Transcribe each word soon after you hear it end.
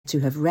to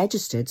have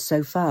registered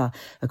so far,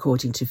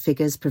 according to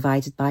figures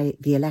provided by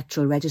the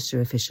Electoral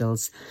Register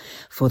officials.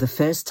 For the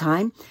first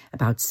time,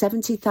 about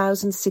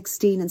 70,000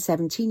 16 and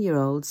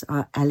 17-year-olds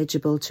are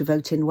eligible to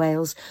vote in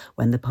Wales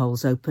when the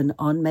polls open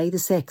on May the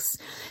 6th.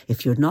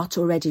 If you're not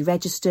already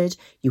registered,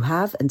 you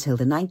have until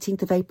the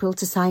 19th of April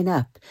to sign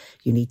up.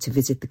 You need to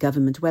visit the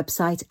government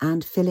website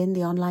and fill in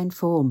the online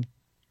form.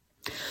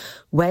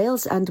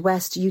 Wales and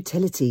West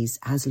Utilities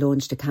has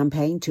launched a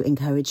campaign to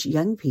encourage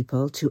young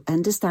people to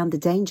understand the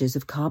dangers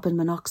of carbon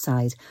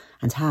monoxide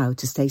and how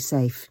to stay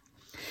safe.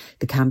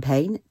 The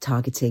campaign,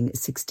 targeting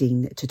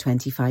 16 to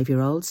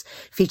 25-year-olds,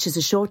 features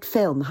a short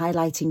film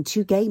highlighting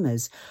two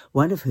gamers,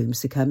 one of whom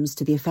succumbs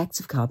to the effects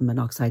of carbon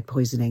monoxide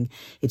poisoning.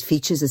 It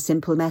features a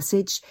simple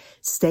message: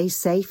 stay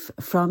safe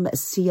from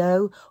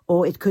CO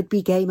or it could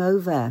be game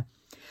over.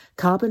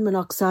 Carbon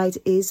monoxide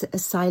is a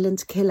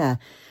silent killer,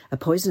 a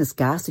poisonous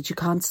gas that you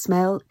can't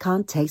smell,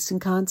 can't taste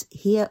and can't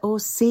hear or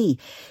see.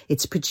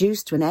 It's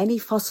produced when any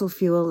fossil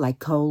fuel like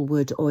coal,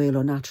 wood, oil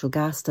or natural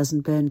gas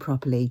doesn't burn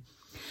properly.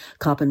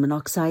 Carbon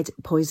monoxide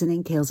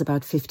poisoning kills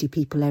about 50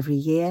 people every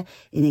year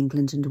in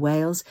England and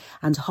Wales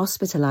and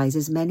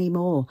hospitalises many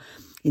more.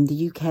 In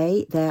the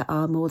UK, there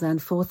are more than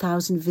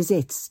 4,000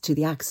 visits to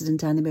the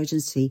accident and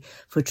emergency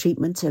for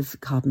treatment of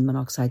carbon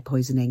monoxide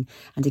poisoning,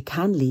 and it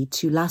can lead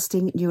to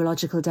lasting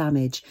neurological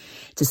damage.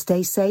 To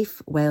stay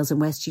safe, Wales and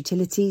West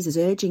Utilities is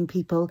urging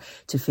people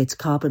to fit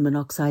carbon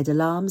monoxide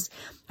alarms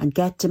and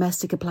get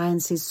domestic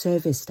appliances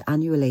serviced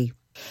annually.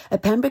 A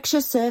Pembrokeshire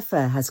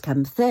surfer has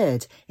come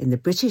third in the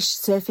British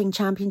Surfing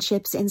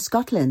Championships in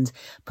Scotland,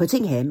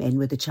 putting him in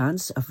with a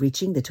chance of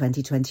reaching the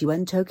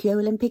 2021 Tokyo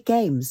Olympic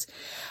Games.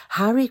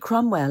 Harry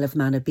Cromwell of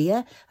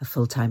Manabia, a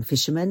full-time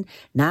fisherman,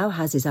 now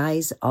has his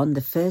eyes on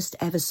the first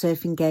ever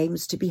surfing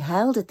games to be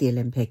held at the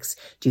Olympics,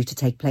 due to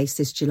take place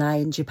this July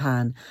in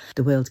Japan.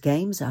 The World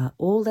Games are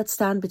all that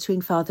stand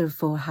between father of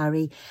four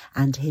Harry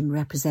and him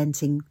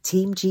representing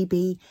Team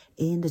GB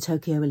in the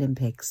Tokyo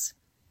Olympics.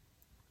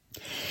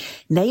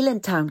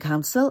 Neyland Town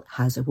Council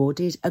has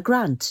awarded a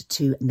grant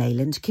to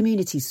Neyland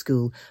Community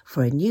School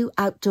for a new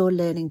outdoor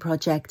learning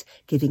project,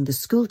 giving the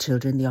school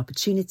children the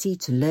opportunity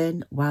to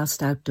learn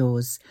whilst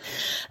outdoors.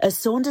 A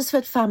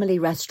Saundersfoot family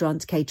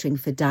restaurant catering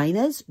for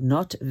diners,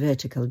 not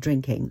vertical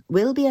drinking,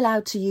 will be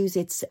allowed to use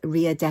its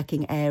rear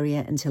decking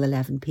area until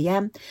 11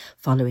 p.m,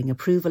 following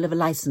approval of a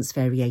licence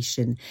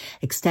variation,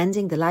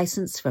 extending the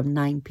licence from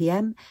 9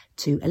 p.m.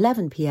 to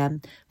 11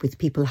 p.m, with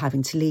people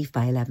having to leave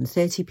by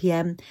 11:30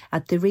 p.m.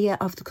 at the rear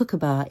of the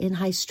Kookabar in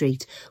High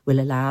Street will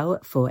allow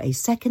for a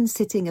second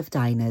sitting of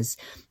diners.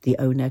 The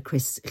owner,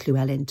 Chris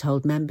Llewellyn,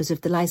 told members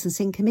of the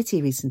licensing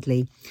committee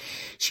recently.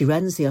 She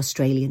runs the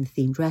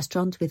Australian-themed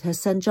restaurant with her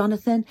son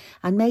Jonathan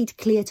and made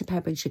clear to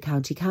Pembrokeshire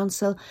County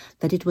Council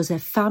that it was a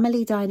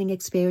family dining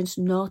experience,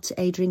 not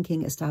a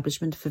drinking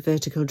establishment for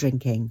vertical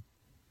drinking.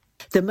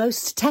 The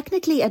most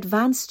technically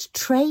advanced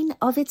train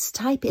of its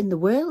type in the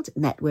world,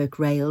 Network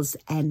Rail's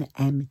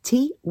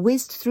NMT,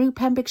 whizzed through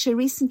Pembrokeshire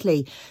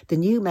recently. The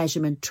new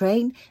measurement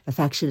train,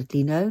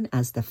 affectionately known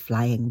as the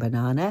Flying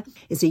Banana,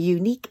 is a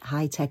unique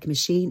high-tech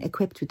machine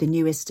equipped with the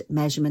newest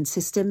measurement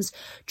systems,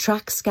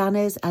 track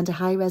scanners and a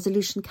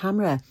high-resolution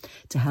camera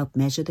to help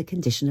measure the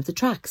condition of the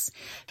tracks.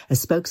 A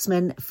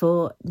spokesman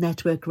for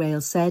Network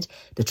Rail said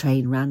the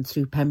train ran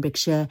through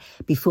Pembrokeshire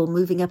before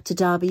moving up to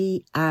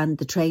Derby, and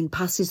the train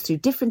passes through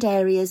different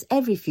areas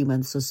every few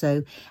months or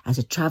so as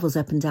it travels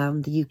up and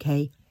down the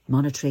UK,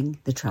 monitoring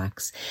the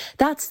tracks.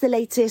 That's the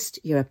latest.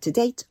 You're up to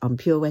date on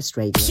Pure West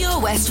Radio.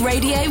 Pure West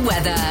Radio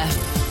weather.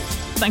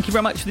 Thank you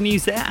very much for the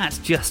news there at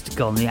just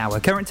gone the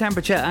hour. Current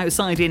temperature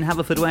outside in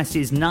Haverfordwest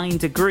is 9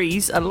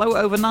 degrees. A low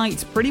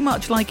overnight, pretty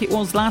much like it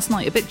was last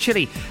night. A bit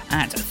chilly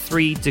at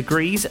 3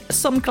 degrees.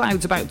 Some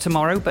clouds about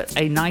tomorrow, but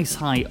a nice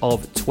high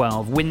of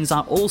 12. Winds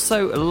are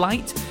also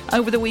light.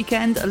 Over the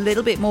weekend, a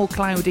little bit more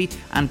cloudy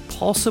and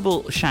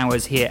possible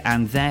showers here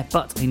and there,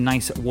 but a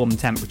nice warm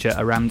temperature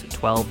around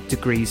 12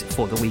 degrees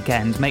for the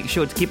weekend. Make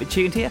sure to keep it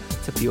tuned here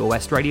to Pure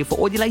West Radio for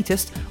all your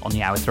latest on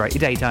the hour throughout your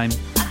daytime.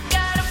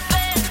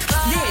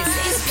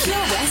 Pure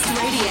West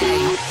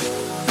Radio.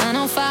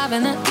 9:05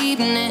 in the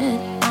evening,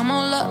 I'm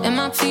all up in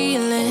my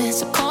feelings.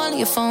 So call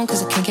your phone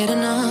cause I can't get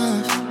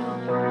enough.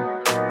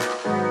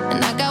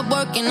 And I got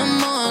work in the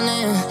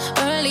morning,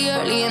 early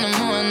in the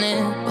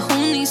morning. But who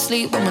needs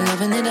sleep when we're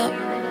loving it up?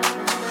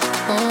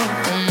 Oh,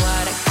 and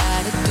what I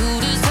gotta do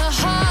this the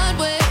hard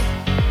way.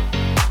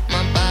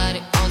 My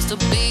body wants to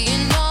be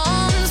in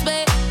arms,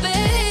 baby.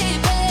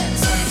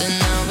 Something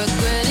I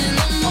regret in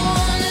the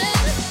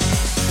morning,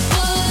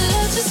 but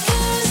I just can't.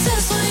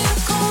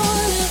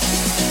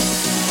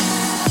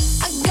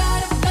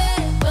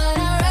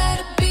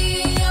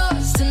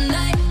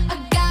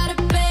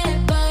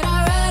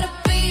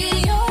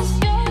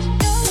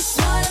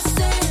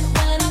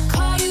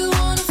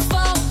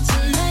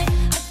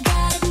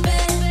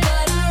 Bed,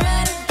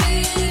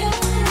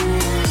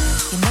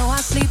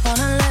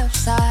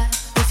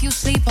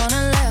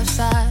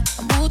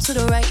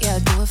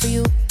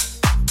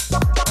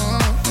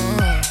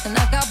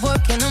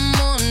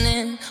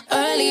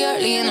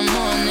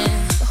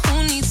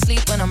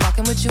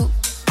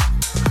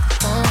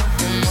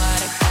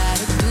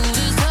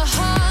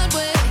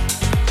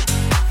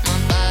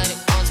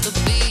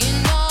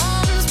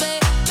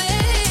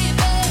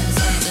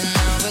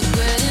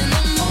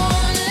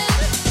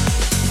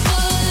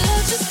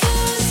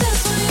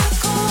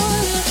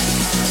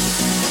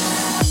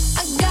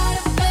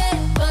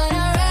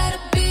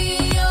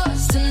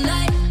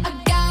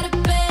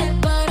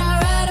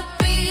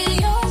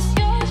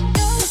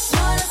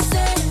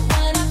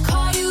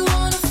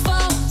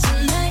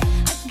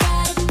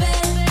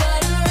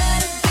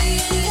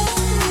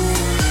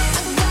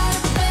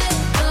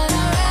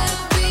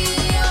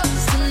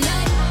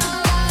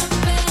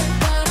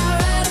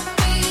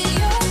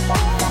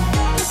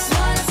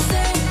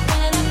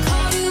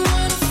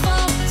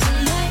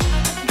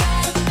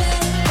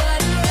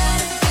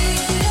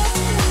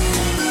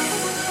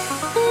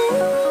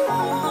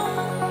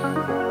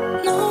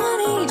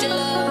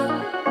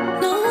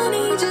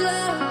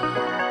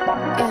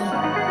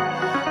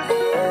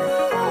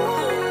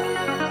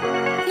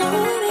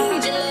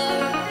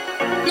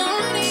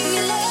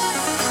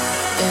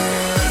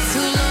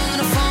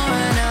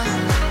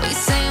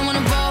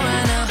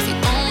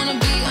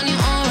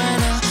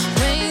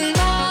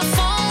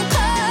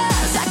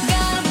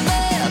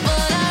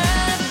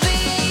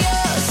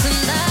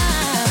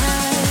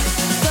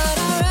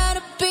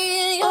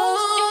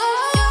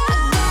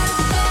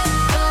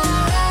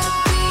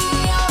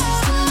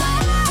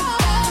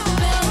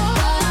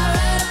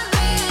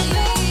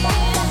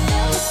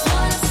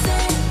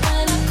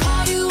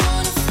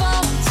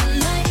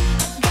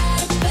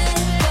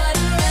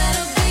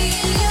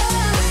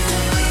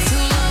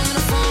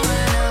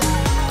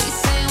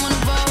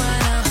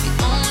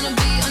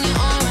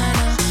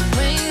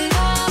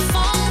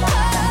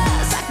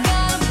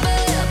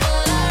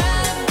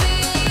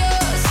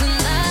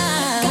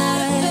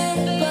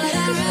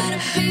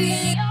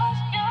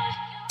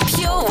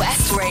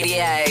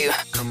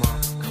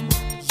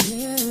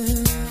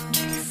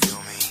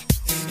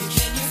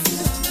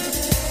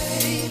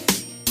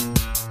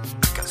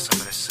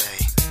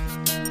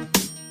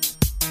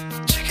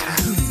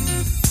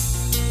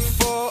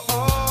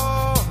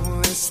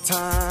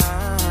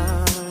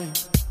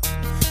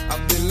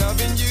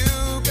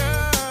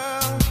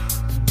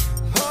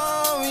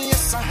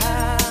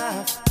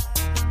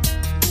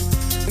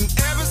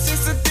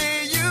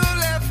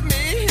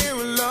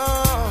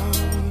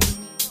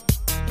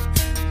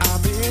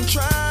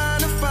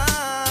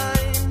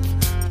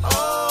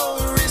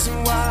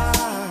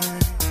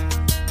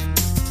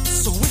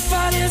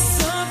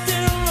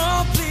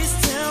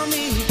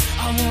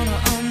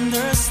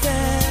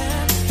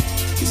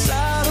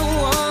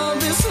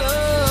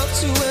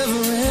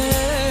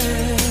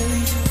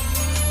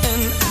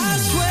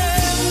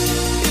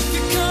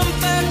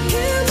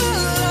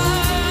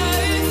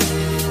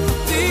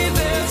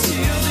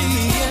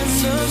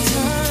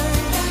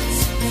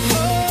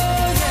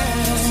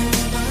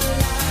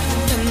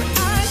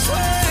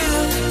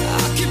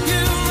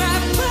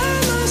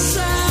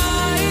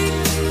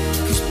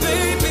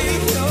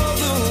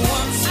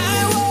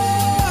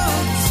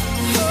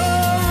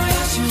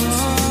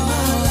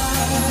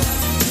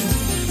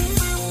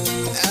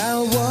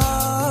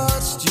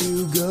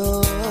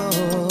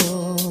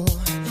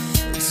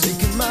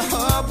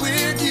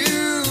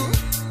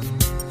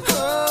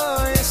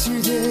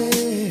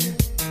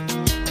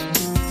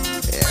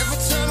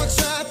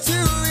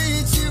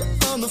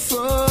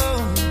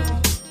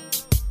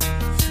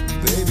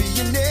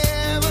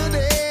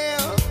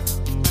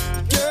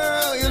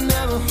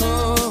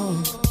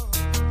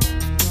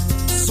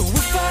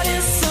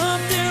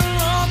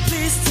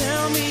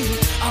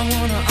 I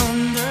wanna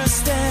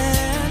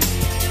understand,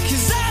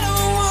 'cause I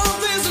don't want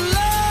this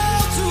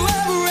love to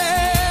ever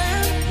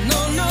end. No,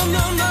 no,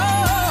 no, no.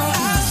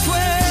 I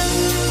swear,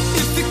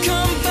 if you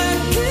come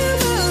back in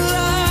my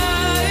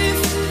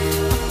life,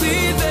 I'll be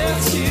there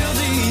till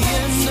the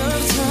end of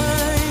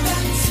time.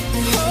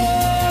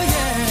 Oh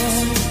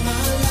yeah.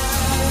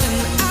 And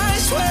I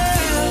swear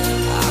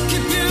I'll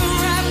keep you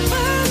right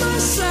by my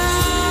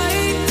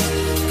side,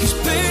 'cause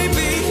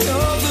baby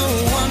you're the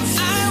one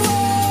I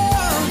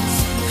want.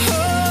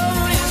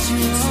 Oh yes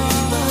you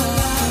are.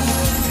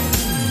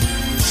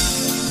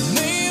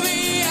 Maybe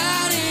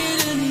I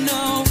didn't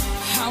know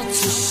how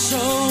to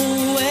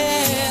show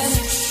it,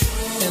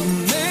 and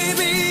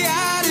maybe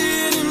I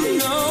didn't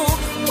know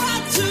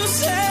what to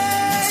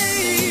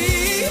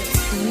say.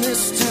 And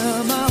this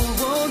time I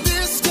won't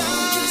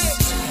disguise.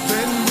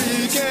 Then we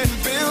can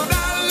build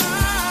our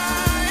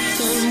lives,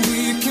 and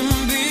we can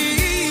be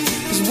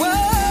as one.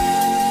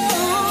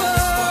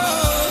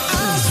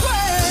 I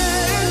swear,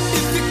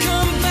 if you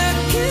come back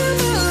in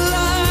my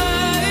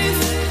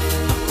life,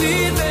 I'll be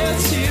there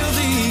till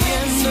the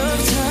end of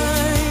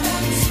time.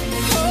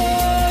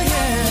 Oh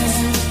yeah.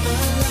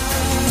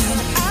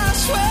 And I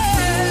swear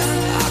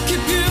I'll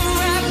keep you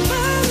right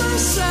by my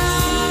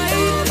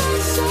side,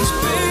 'cause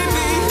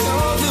baby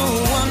you're the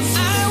one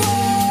I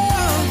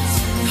want.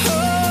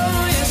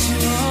 Oh yes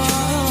you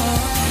are.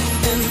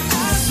 And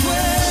I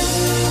swear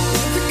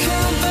if you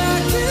come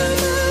back in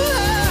my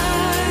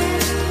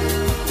life,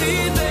 I'll be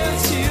there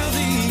till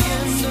the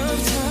end of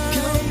time.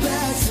 Come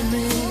back to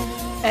me.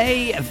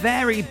 A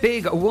very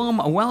big warm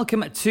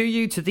welcome to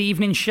you to the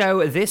evening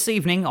show this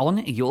evening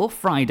on your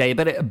Friday.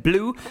 But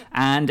Blue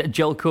and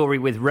Joel Corey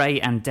with Ray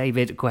and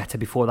David Guetta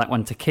before that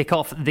one to kick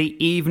off the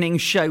evening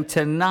show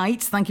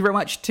tonight. Thank you very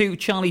much to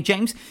Charlie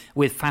James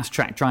with Fast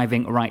Track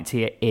Driving right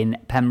here in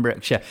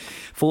Pembrokeshire.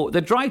 For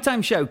the Drive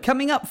Time show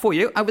coming up for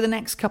you over the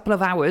next couple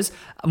of hours,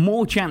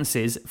 more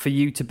chances for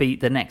you to be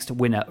the next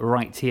winner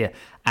right here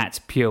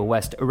at Pure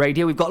West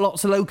Radio. We've got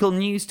lots of local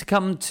news to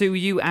come to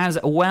you as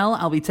well.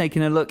 I'll be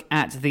taking a look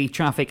at the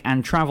traffic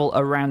and travel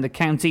around the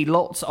county.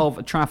 Lots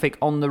of traffic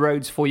on the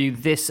roads for you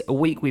this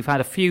week. We've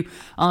had a few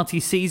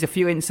RTCs, a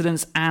few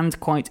incidents, and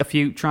quite a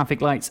few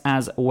traffic lights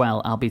as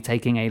well. I'll be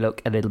taking a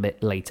look a little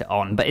bit later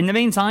on. But in the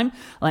meantime,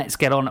 let's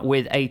get on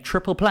with a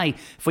triple play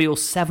for your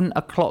 7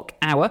 o'clock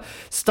hour.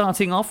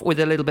 Starting off with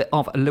a little bit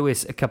of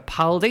Lewis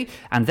Capaldi,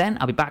 and then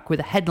I'll be back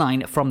with a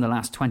headline from the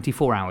last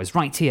 24 hours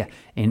right here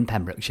in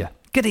Pembrokeshire.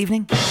 Good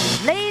evening.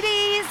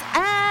 Ladies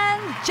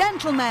and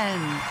gentlemen,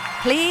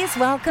 please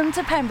welcome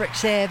to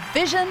Pembrokeshire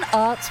Vision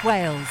Arts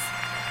Wales,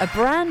 a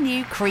brand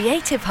new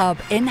creative hub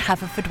in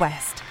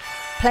Haverfordwest.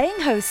 Playing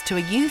host to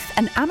a youth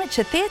and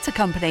amateur theatre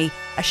company,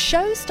 a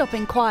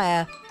show-stopping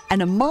choir,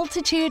 and a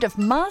multitude of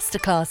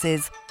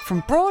masterclasses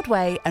from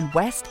Broadway and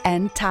West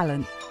End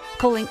talent.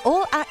 Calling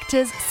all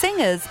actors,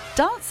 singers,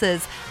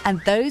 dancers,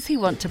 and those who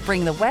want to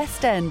bring the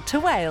West End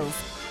to Wales.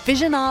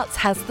 Vision Arts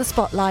has the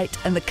spotlight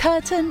and the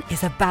curtain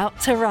is about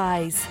to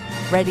rise.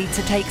 Ready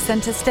to take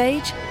centre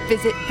stage?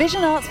 Visit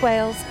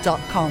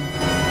visionartswales.com.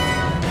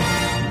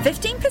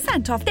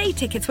 15% off day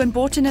tickets when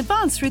bought in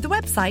advance through the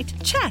website?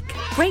 Check.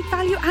 Great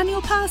value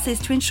annual passes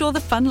to ensure the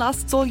fun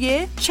lasts all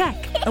year? Check.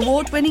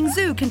 Award-winning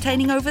zoo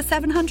containing over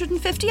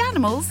 750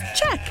 animals?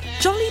 Check.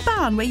 Jolly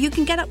barn where you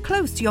can get up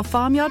close to your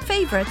farmyard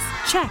favourites?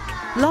 Check.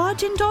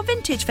 Large indoor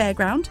vintage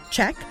fairground?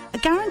 Check. A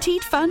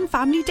guaranteed fun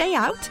family day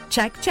out?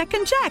 Check, check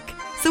and check.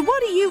 So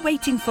what are you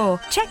waiting for?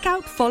 Check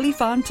out Folly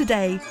Farm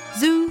today.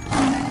 Zoo,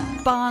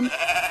 barn,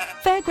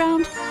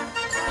 fairground,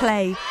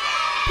 play.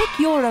 Pick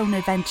your own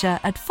adventure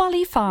at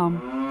Folly Farm.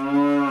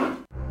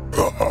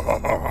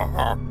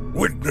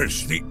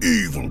 Witness the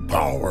evil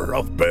power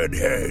of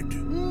Bedhead.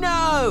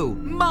 No!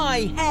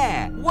 My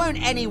hair!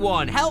 Won't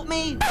anyone help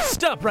me?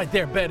 Stop right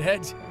there,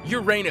 Bedheads. Your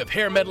reign of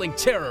hair-meddling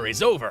terror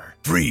is over.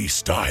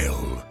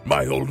 Freestyle,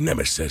 my old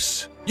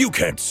nemesis. You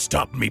can't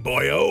stop me,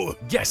 boyo.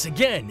 Guess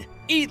again.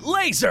 Eat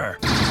laser!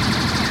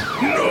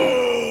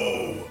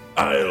 No!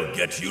 I'll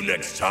get you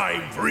next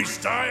time,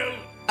 Freestyle.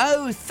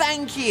 Oh,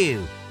 thank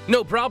you.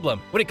 No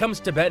problem. When it comes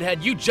to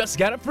Bedhead, you just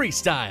gotta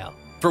freestyle.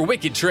 For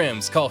wicked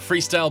trims, call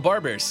Freestyle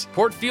Barbers,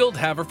 Portfield,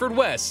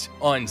 Haverfordwest,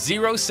 on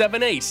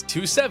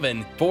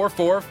 07827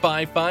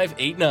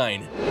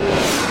 445589. You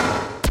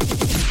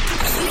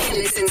can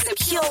listen to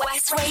Pure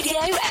West Radio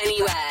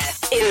anywhere.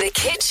 In the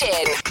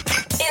kitchen,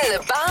 in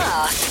the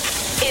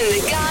bath, in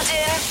the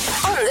garden,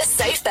 on the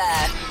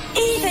sofa,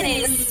 even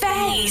in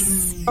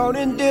space.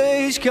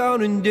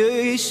 Counting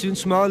days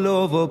since my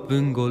love up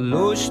and got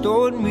lost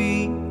on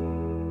me.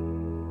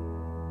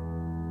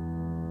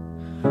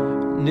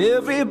 And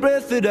every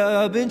breath that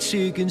I've been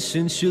taking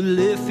since you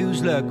left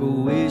feels like a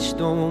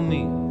waste on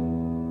me.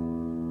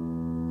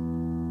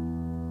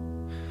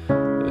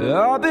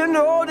 I've been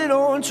holding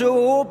on to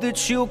hope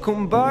that you'll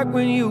come back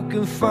when you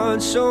can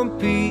find some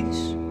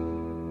peace.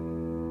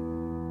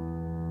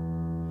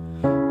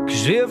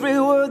 'Cause every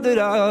word that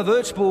I've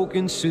heard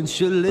spoken since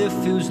you left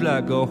feels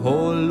like a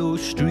hollow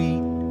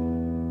street.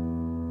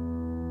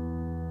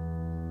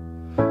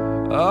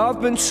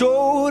 I've been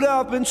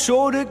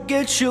told to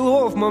get you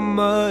off my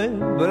mind,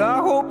 but I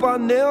hope I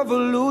never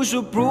lose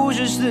the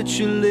bruises that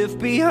you left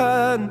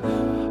behind.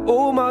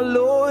 Oh my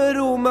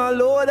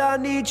Lord, I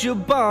need you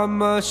by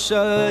my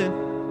side.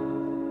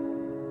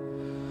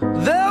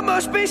 There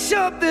must be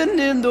something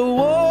in the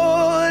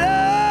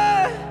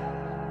water,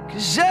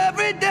 'cause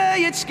every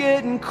day it's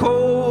getting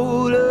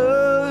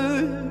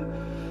colder.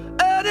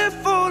 And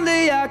if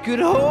only I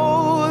could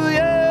hold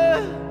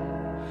you,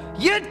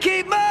 you'd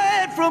keep my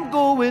head from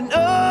going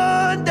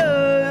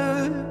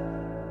under.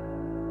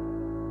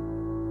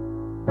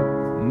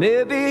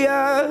 Maybe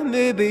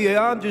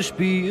I'm just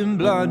being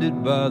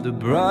blinded by the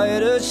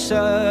brighter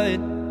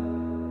side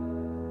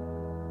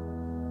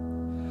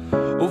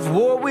of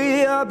what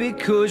we are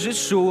because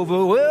it's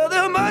over. Well,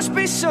 there must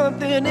be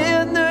something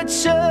in the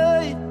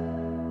tide.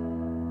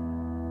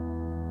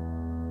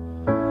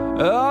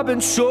 I've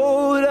been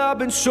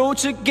told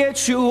to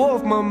get you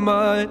off my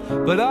mind,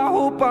 but I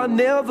hope I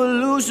never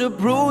lose the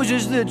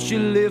bruises that you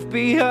left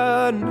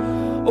behind.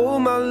 Oh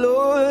my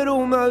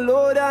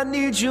Lord, I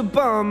need you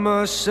by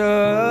my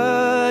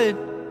side.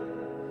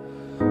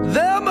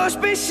 There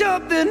must be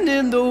something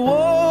in the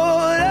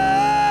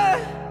water,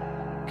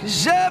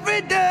 'cause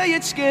every day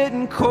it's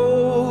getting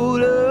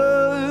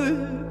colder.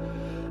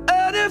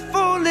 And if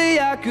only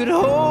I could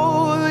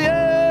hold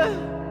you,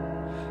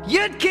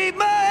 you'd keep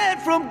my head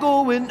from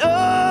going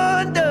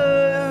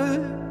under.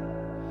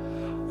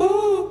 Ooh,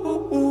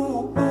 ooh,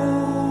 ooh,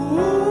 ooh.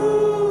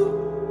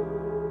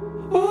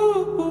 Ooh,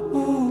 ooh,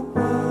 ooh,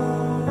 ooh.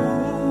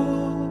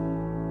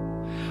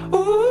 Ooh,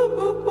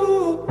 ooh, ooh,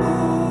 ooh.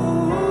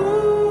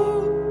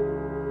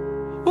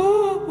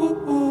 Ooh, ooh,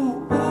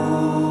 ooh, ooh.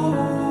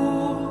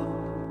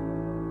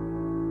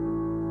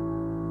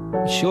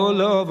 It's your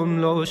love I'm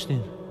lost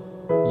in.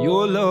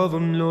 Your love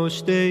I'm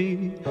lost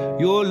in,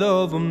 your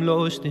love I'm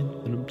lost in,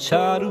 and I'm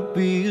tired of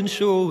being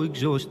so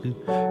exhausted.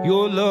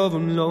 Your love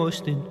I'm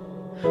lost in,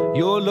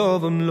 your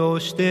love I'm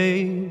lost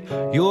in,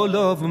 your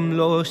love I'm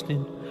lost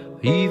in.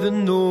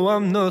 Even though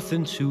I'm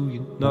nothing to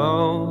you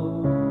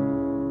now,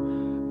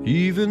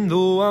 even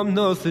though I'm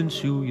nothing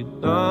to you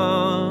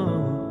now,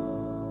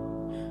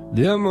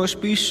 there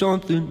must be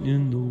something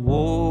in the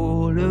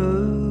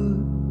water,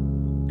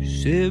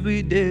 'cause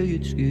every day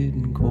it's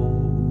getting colder.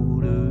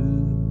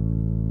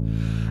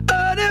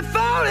 And if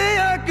only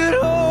I could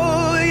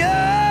hold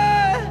you,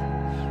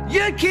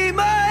 you'd keep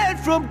my head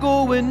from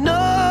going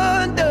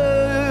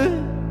under.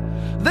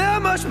 There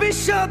must be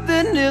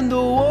something in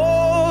the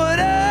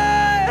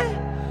water,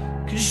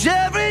 'cause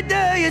every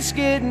day it's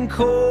getting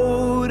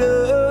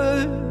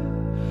colder.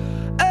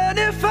 And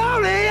if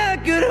only I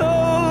could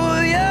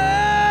hold you,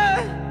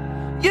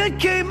 you'd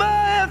keep my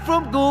head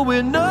from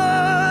going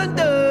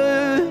under.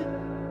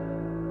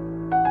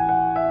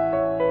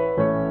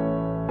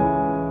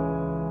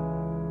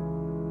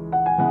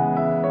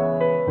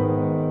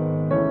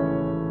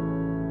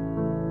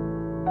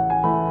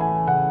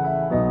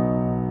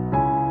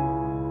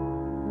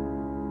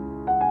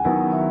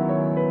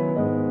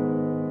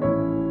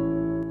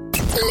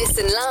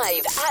 Listen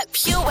live at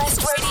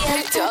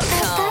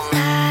purewestradio.com.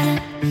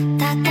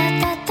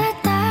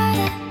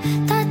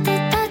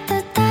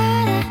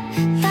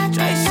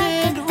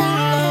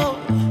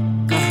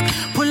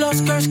 Pull up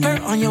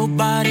skirt on your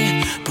body,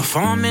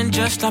 performing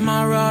just like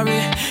my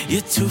Rari.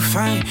 You're too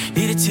fine,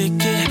 need a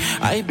ticket.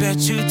 I bet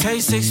you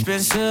taste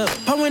expensive.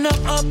 Pouring up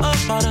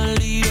about a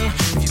liter.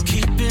 If you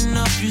keeping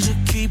up, you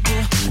should keep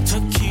it.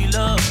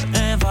 Tequila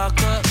and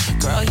vodka,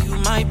 girl, you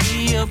might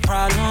be a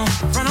problem.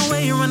 Run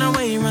away, run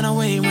away, run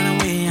away, run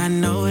away. I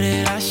know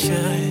that I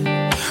should,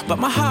 but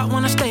my heart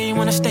wanna stay,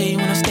 wanna stay,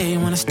 wanna stay,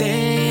 wanna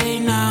stay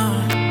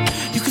now.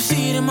 You can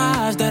see it in my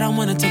eyes that I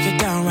wanna take it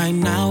down right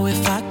now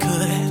if I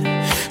could.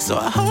 So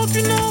I hope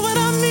you know what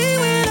I mean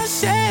when I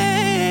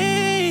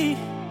say,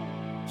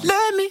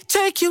 let me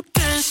take you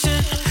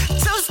dancing.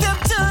 Two-step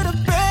to the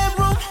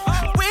bedroom.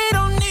 We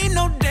don't need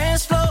no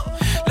dance floor.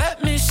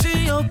 Let me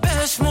see your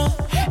best move.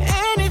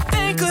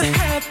 Anything could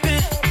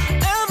happen.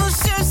 Ever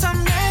since I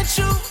met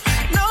you,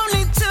 no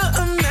need to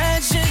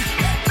imagine.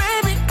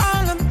 Baby,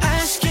 all I'm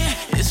asking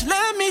is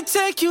let me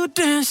take you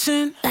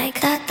dancing. Like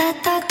da da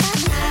da da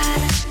da.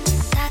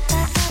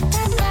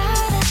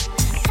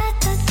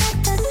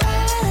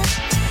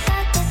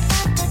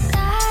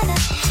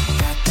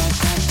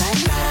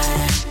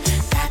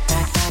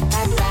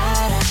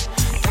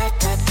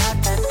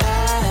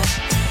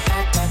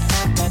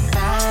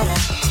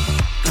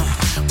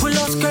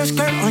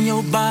 Skirt on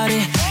your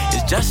body,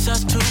 it's just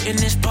us two in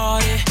this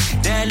party.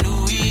 That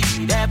Louis,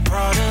 that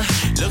Prada,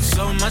 looks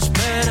so much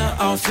better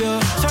off you.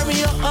 Turn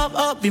me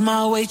up, be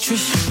my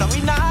waitress. No, we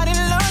not in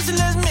love, so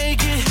let's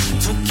make it.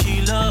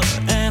 Tequila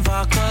and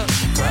vodka,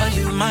 girl,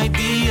 you might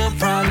be a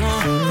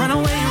problem. Run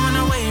away, run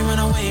away, run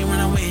away,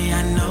 run away.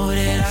 I know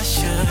that I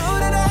should,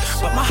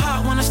 but my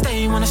heart wanna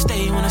stay, wanna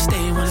stay, wanna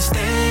stay, wanna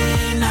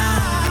stay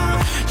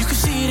now. You can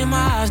see it in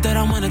my eyes that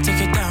I wanna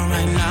take it down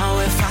right now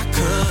if I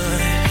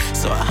could.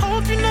 So I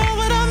hope you know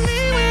what I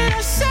mean when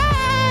I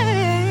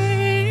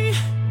say,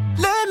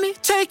 let me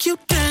take you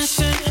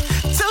dancing.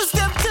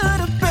 Two-step to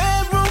the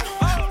bedroom.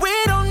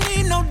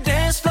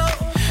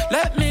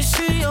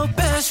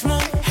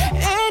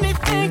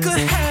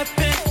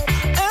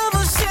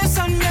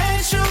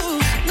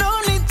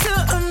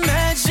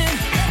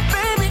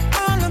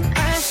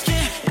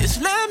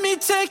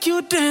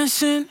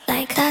 dancing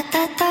like da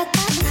da da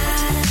da da.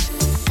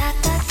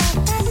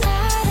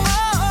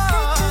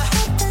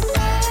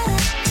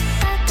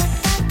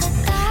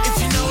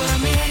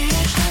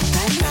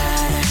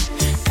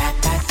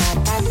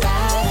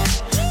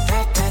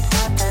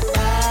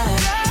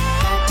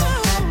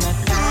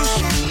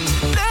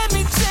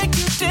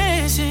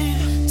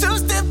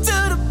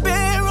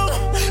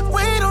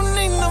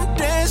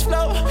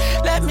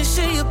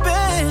 See your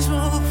best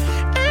move.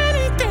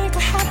 Anything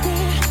could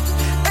happen.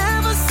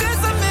 Ever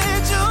since I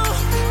met you,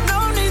 no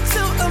need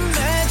to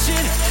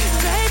imagine.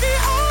 Baby,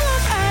 all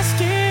I'm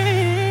asking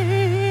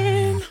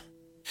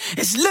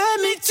is let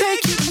me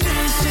take you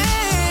dancing.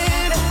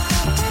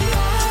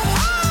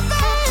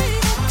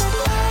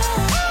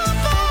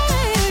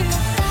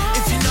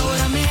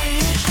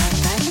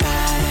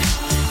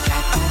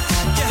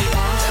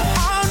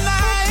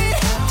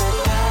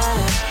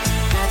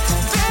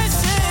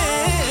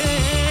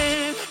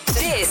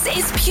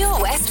 Pure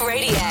West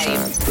Radio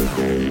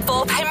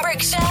for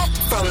Pembrokeshire,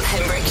 from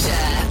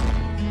Pembrokeshire.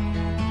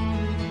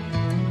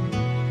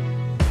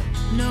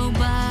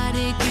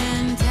 Nobody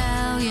can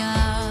tell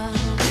ya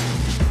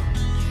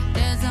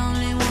there's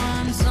only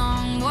one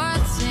song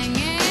worth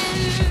singing.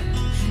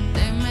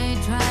 They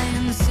may try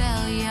and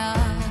sell ya,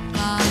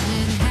 'cause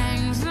it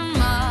hangs them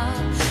up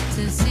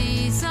to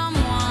see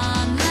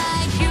someone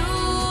like you.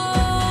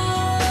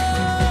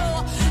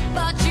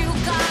 But you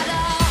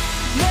gotta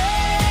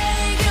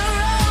make your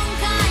own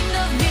kind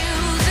of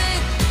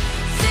music,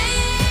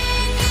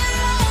 sing your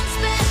own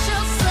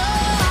special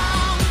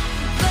song,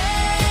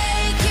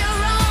 make your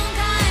own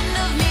kind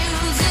of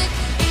music,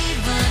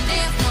 even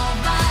if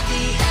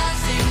nobody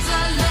else sings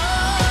along.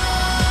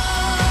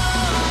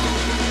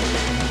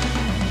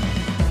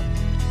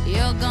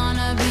 You're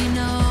gonna be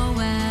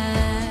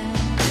nowhere,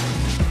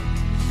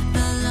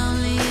 the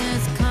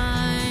loneliest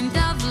kind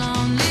of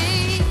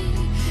lonely.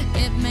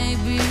 It may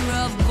be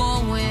rough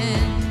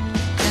going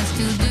just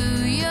to do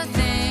your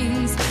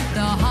things,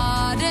 the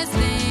hardest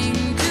thing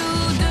to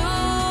do.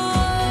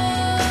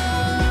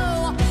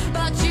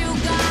 But you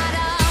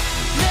gotta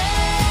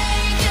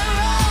make your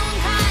own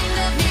kind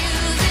of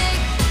music,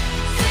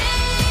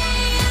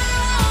 sing your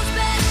own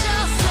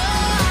special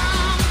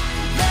song,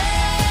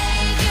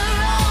 make your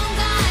own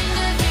kind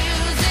of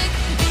music,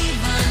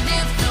 even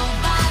if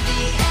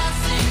nobody else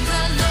sings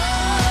along.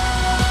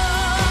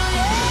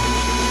 Yeah.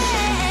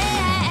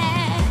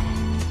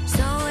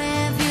 So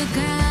if you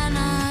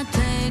cannot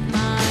take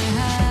my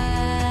hand,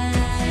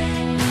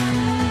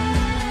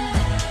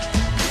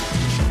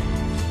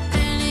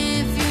 and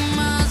if you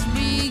must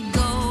be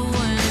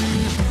going,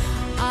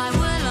 I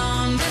will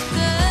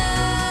understand.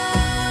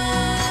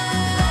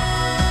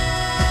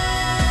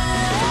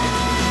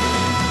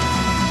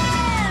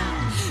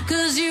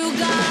 'Cause you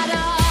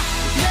gotta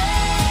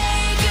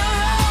make your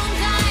own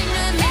kind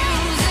of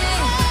music,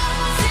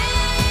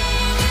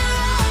 sing your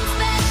own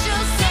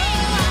special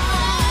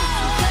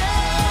song,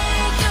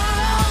 make your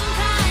own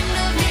kind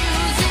of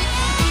music,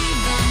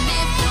 even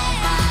if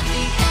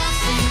nobody else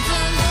sings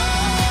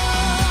along.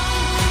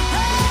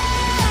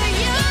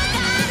 You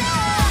gotta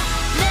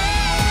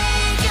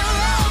make your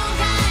own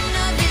kind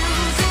of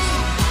music,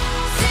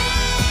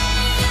 sing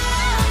your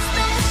own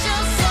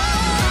special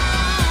song,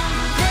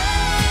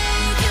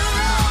 make your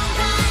own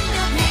kind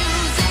of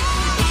music,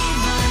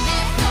 even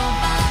if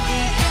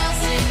nobody else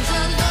sings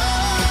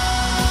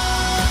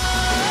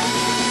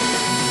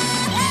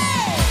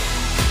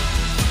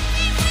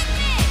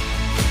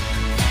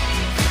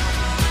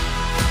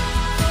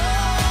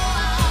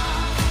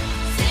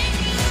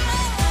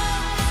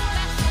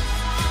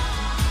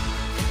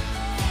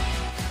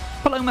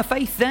Paloma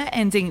Faith there,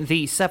 ending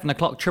the 7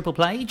 o'clock triple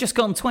play. Just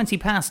gone 20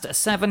 past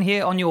 7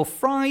 here on your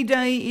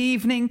Friday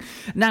evening.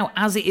 Now,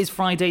 as it is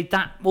Friday,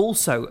 that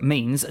also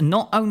means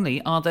not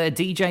only are there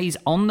DJs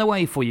on the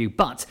way for you,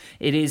 but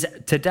it is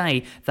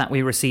today that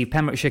we receive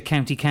Pembrokeshire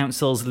County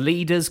Council's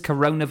Leaders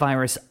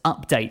Coronavirus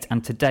Update.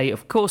 And today,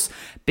 of course,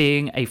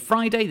 being a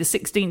Friday, the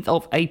 16th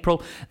of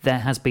April, there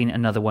has been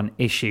another one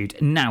issued.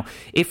 Now,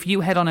 if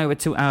you head on over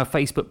to our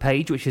Facebook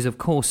page, which is, of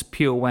course,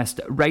 Pure West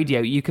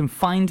Radio, you can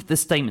find the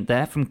statement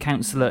there from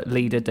Councillor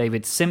Leader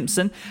David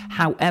Simpson.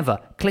 However,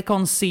 click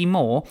on See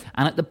More,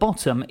 and at the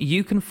bottom,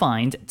 you can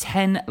find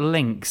 10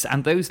 links,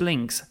 and those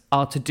links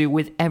are to do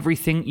with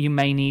everything you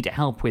may need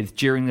help with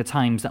during the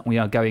times that we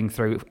are going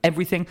through.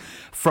 Everything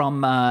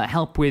from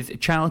help with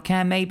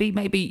childcare,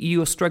 maybe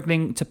you're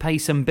struggling to pay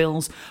some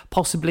bills,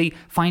 possibly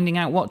finding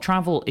out what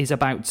travel is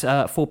about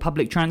for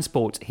public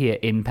transport here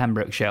in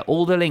Pembrokeshire.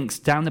 All the links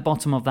down the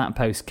bottom of that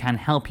post can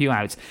help you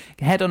out.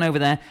 Head on over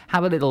there,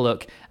 have a little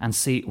look and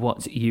see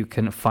what you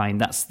can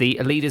find. That's the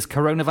Leaders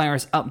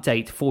Coronavirus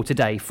Update for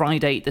today,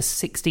 Friday the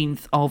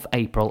 16th of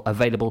April,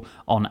 available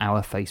on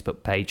our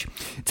Facebook page.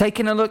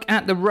 Taking a look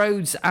at the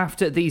roads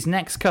after these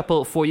next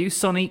couple for you,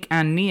 Sonic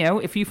and Neo.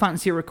 If you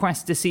fancy a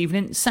request this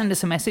evening, send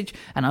us a message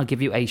and I'll give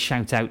you a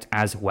shout out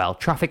as well.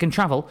 Traffic and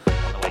travel on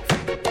the way.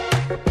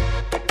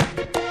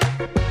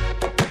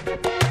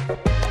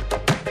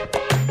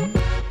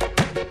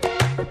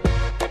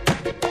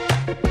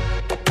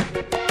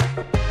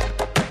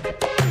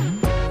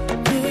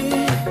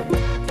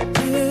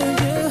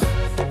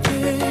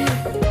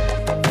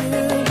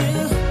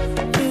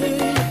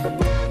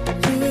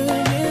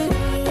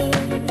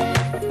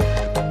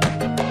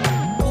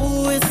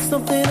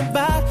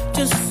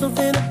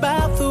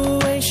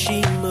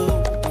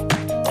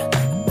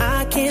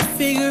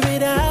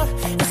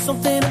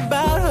 something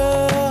about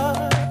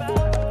her.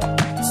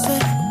 Say,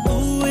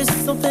 ooh, it's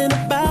something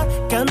about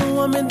kind of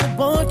woman that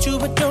wants you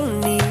but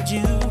don't need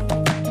you.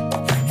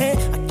 Hey,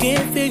 I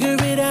can't figure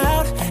it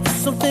out.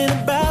 It's something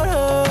about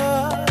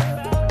her.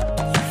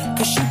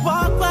 Cause she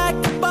walk like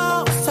a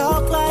boss,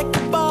 talk like a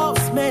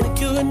boss,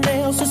 manicure and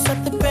nails, just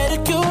set the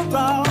pedicure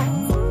wrong.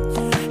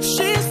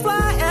 She's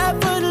fly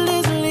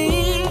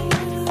effortlessly,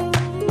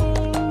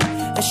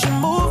 and she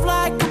move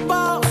like a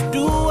boss,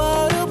 do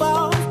what a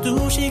boss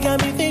do. She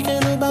got me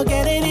thinking about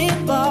getting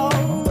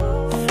involved.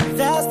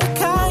 That's the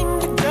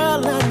kind of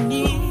girl I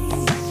need.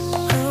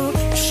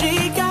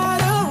 She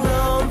got her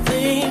own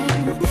thing,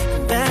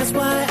 that's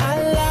why I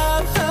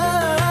love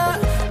her.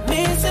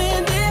 Miss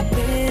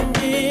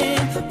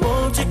Independent,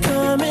 won't you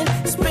come and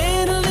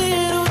spend a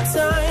little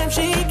time?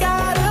 She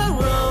got her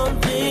own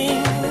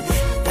thing,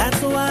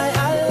 that's why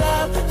I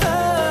love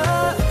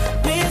her.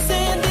 Miss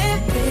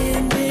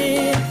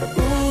Independent,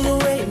 ooh, the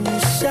way you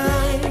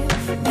shine.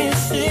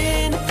 Miss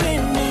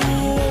Independent,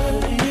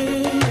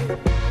 yeah,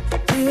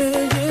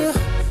 yeah,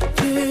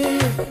 yeah, yeah,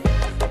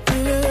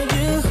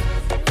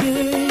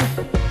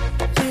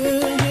 yeah,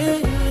 yeah.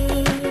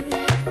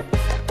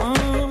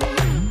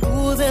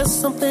 Ooh, there's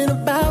something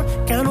about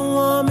kind of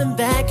woman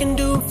that can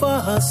do for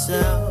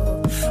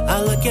herself.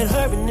 I look at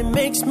her and it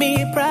makes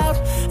me proud.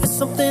 There's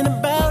something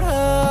about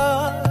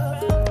her.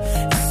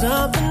 There's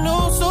something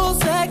oh so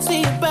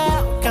sexy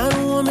about kind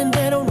of woman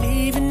that don't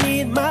even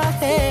need my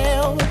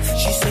help.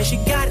 She says she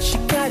got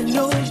it,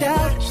 no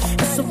doubt.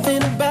 There's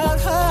something about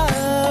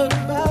her.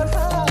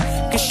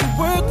 Cause she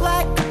work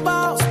like a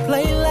boss,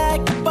 play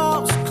like a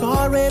boss.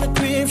 Car and a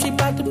crib, she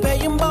bout to pay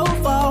them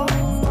both off.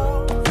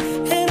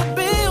 And her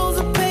bills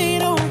are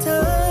paid on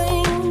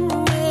time,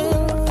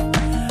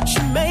 yeah.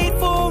 She made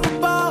for a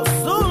boss,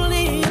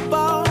 only a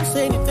boss.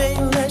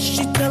 Anything less,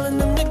 she telling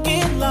them to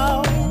get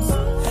lost.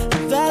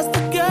 That's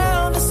the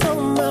girl that's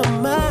on my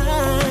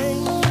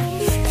mind.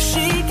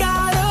 She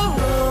got her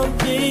own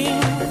thing,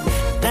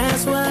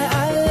 that's why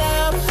I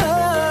love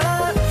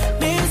her.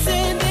 Miss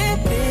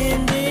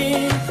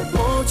Independent,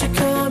 won't you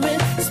come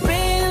and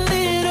spend a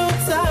little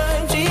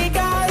time? She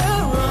got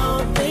her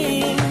own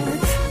thing,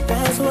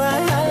 that's why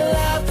I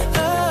love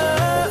her.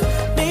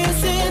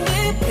 Miss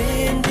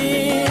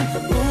Independent,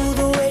 ooh,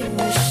 the way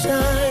you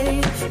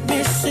shine.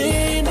 Miss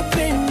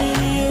Independent,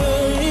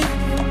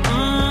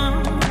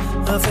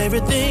 her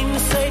favorite thing to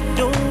say,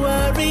 don't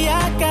worry,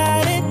 I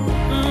got it.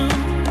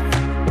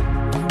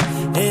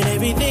 And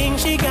everything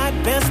she got,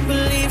 best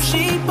believe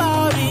she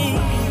bought it.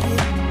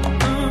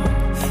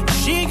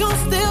 She gon'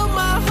 steal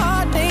my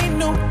heart, ain't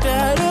no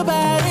doubt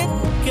about it.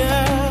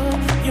 Girl,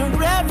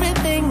 you're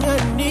everything I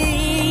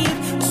need.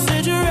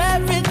 Said you're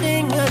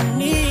everything I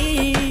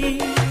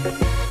need.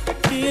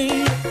 Yeah,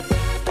 yeah,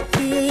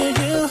 yeah,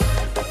 yeah,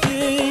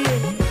 yeah,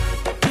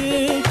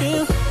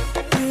 yeah,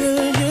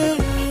 yeah, yeah.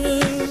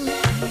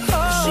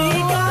 She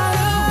got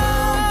her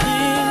own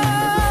thing,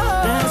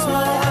 that's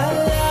why I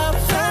love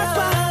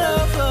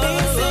her.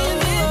 Miss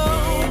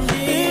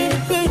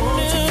Independent,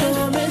 won't you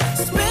come and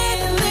spend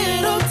a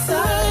little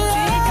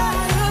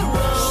time?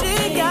 She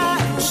got,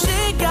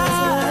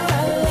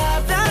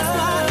 that's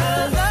why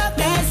I love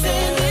Miss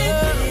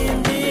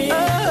Independent.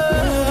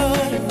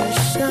 Oh,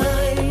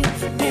 shine,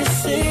 Miss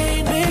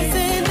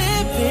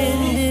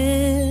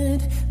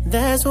Independent,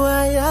 that's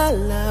why I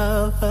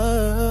love her.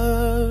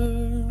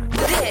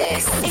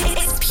 This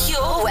is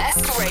Pure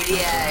West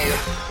Radio.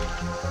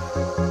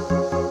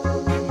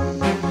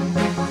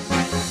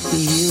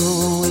 You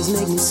always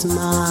make me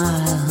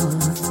smile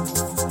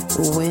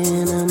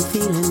when I'm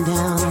feeling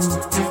down.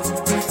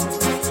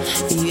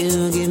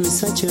 You give me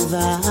such a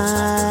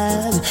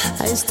vibe,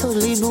 it's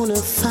totally bona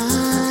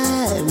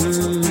fide.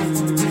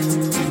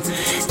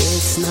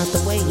 It's not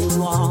the way you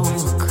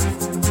walk,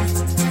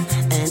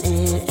 and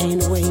it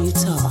ain't the way you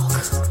talk.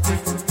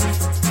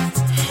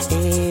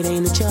 It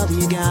ain't the job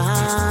you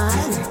got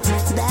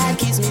that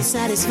keeps me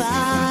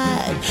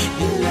satisfied.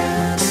 You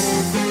love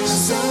me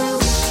so.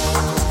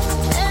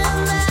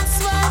 And that's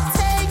what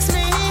takes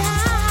me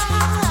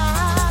high.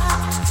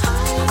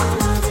 I'm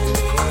loving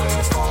you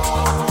for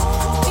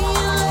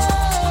your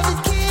love that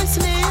keeps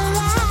me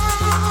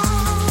alive.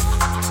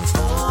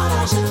 Oh,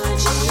 I should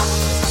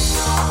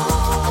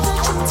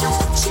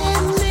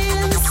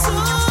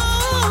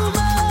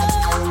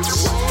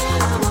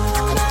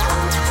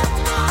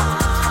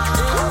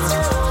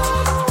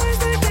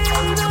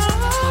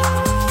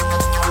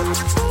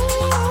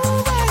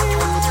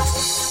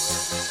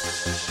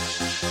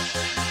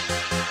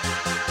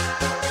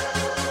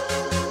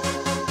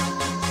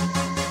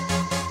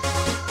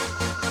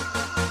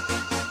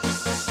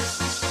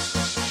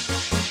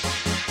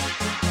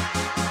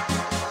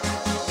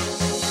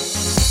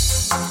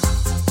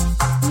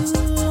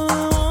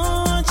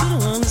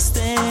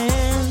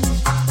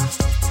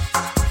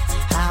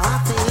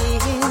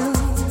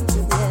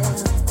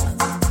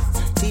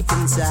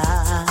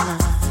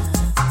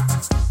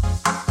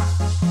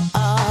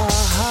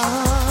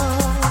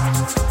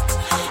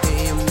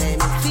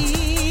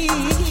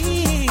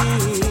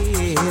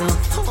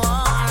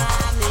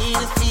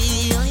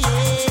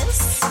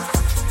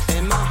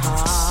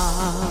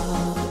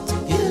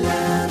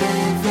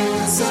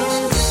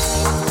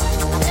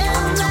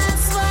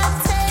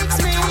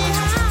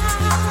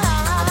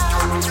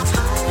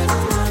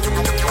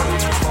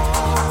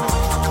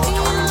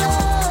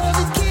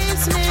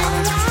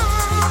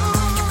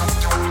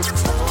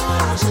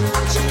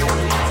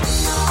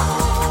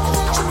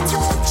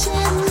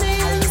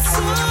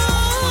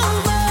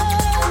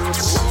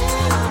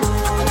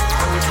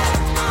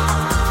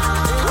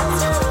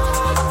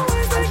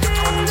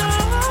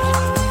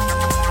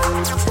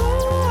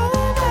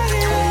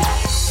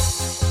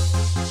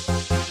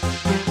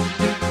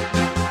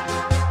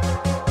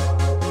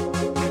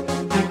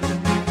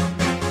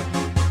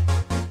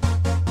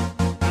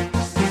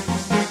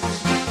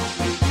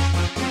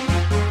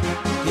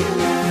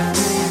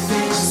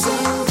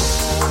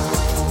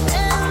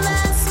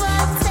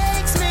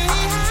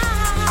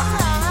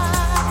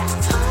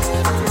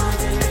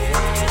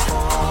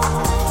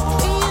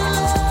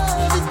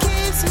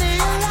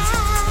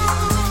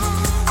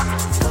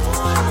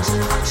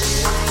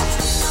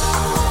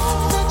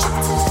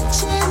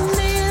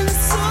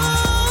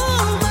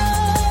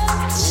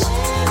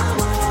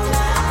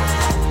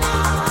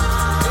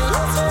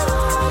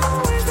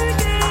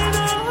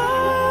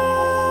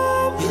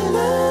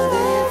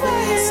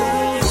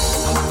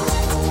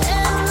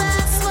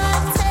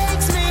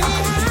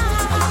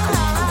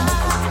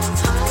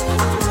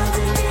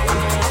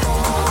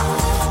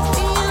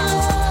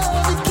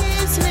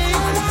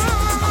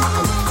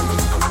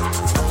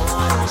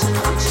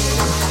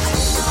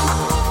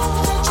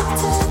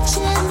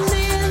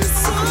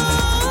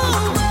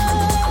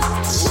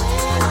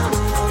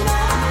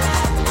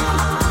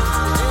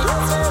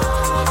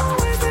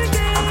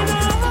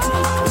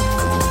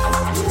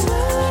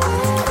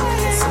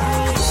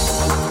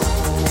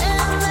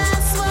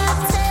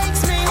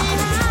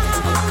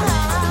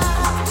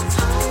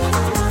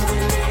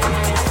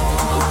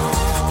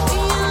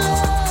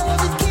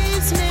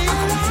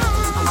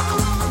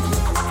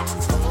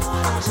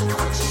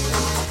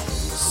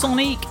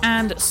Sonic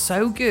and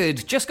So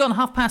Good. Just gone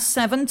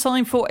 7:30,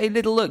 time for a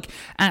little look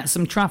at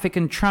some traffic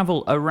and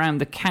travel around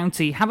the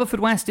county.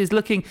 Haverfordwest is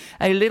looking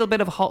a little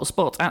bit of a hot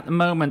spot at the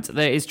moment.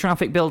 There is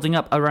traffic building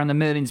up around the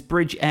Merlin's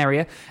Bridge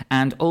area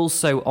and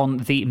also on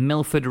the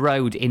Milford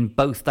Road in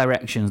both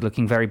directions,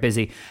 looking very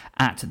busy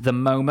at the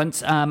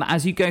moment.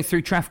 As you go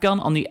through Trafgon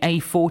on the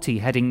A40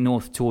 heading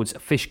north towards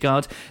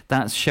Fishguard,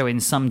 that's showing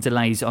some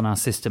delays on our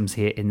systems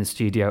here in the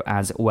studio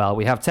as well.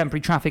 We have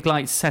temporary traffic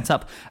lights set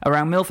up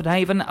around Milford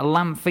Haven,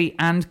 Lamphey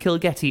and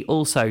Kilgetty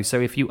also, so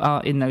if you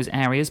are in those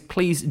areas,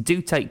 please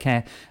do take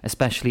care,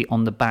 especially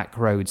on the back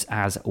roads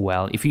as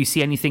well. If you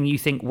see anything you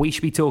think we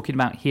should be talking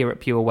about here at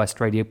Pure West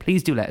Radio,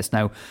 please do let us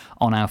know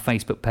on our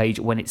Facebook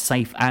page when it's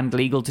safe and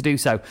legal to do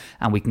so,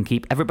 and we can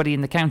keep everybody in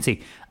the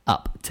county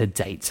up to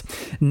date.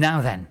 Now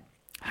then,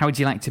 how would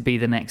you like to be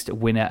the next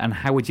winner, and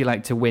how would you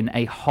like to win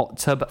a hot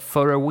tub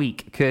for a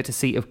week,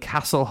 courtesy of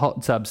Castle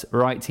Hot Tubs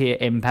right here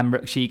in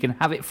Pembrokeshire? You can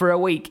have it for a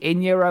week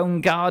in your own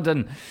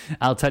garden.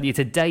 I'll tell you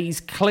today's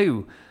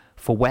clue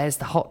for Where's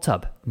the Hot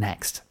Tub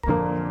next.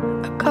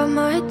 I got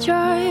my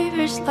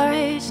driver's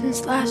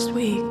license last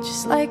week,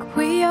 just like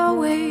we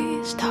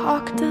always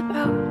talked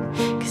about,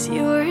 'cause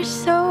you were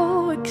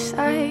so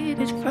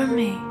excited for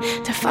me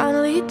to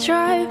finally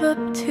drive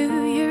up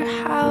to your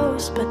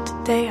house. But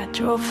today I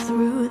drove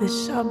through the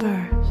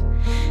suburbs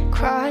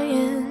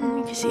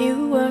crying 'cause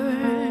you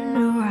weren't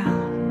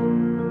around.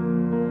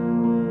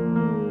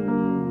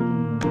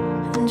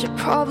 And you're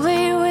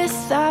probably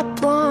with that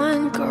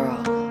blonde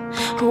girl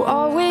who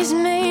always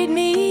made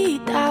me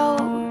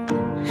doubt.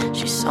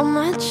 She's so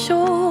much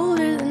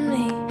older than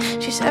me,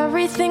 she's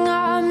everything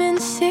I'm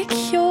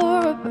insecure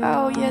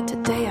about. Yet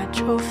today I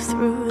drove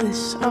through the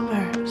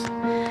suburbs,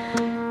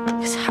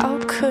 'cause how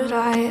could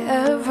I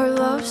ever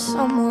love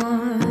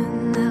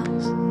someone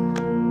else?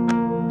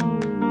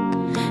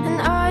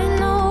 And I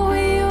know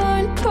we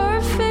weren't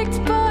perfect,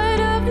 but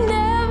I've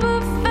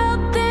never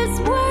felt this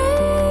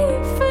way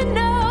for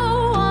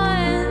no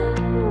one.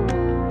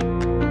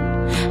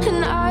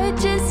 And I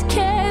just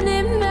can't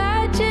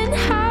imagine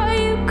how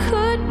you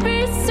could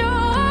be so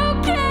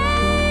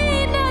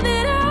okay now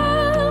that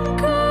I'm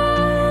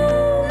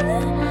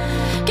gone.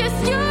 Guess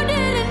you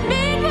didn't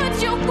mean what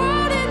you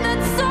wrote in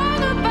that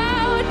song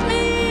about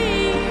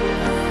me.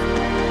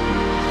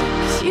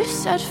 'Cause you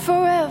said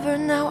forever,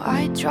 now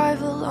I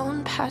drive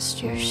alone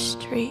past your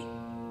street.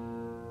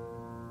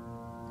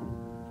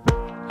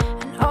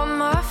 And all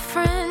my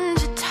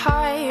friends are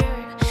tired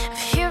of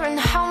hearing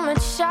how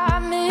much I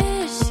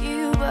miss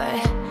you,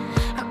 but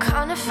I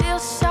kinda feel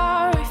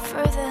sorry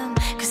for them,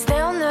 'cause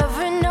they'll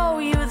never know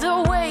you the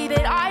way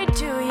that I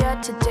do.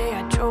 Yet today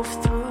I drove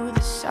through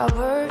the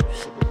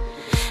suburbs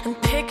and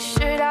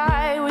pictured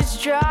I was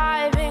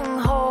driving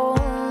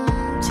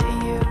home to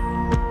you.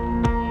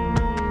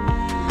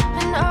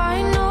 And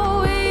I know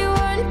we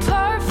weren't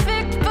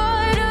perfect,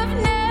 but I've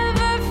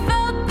never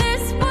felt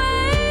this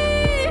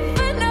way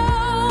for no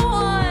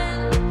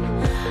one.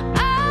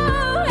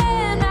 Oh,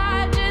 and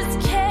I just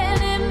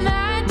can't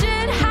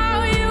imagine how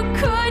you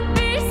could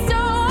be so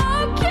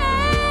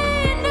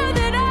okay now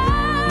that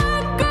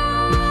I'm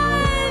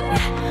gone.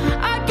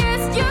 I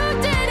guess you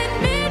didn't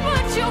mean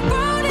what you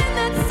wrote in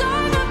that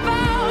song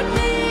about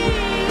me.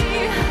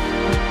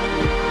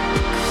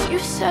 'Cause you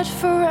said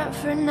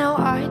forever, now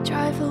I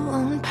drive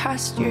alone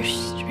past your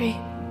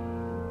street.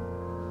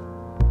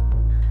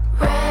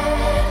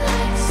 Red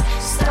lights,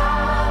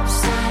 stop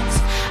signs,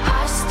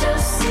 I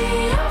still see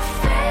your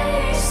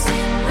face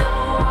in the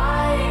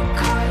white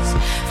cars,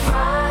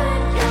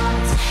 front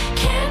yards.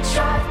 Can't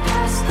drive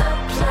past the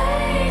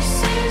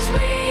places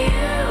we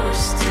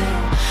used to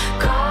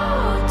go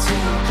to,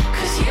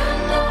 'cause you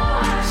know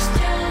I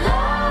still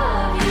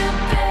love you,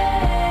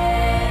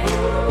 babe.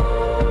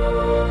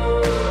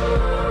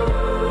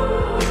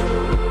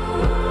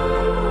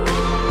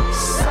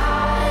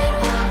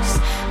 Sidewalks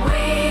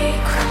we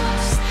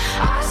crossed,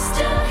 I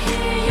still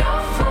hear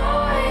your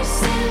voice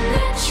in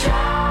the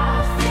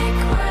traffic.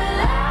 We're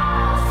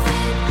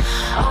laughing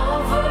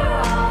over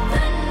all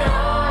the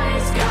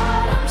noise.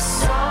 God, I'm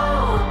so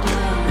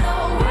blue, no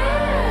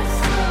we're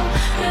through,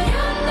 but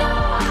you know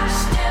I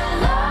still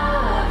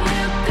love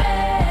you,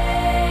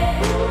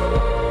 babe.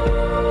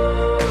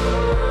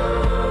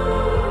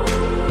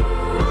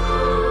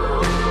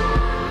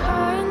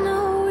 I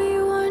know we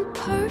weren't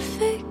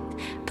perfect,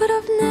 but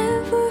I've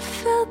never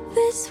felt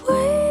this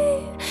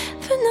way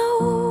for no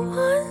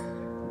one.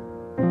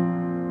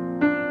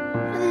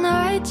 And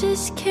I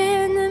just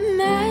can't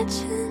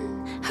imagine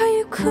how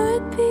you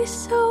could be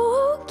so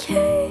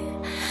okay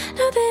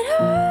now that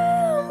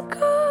I'm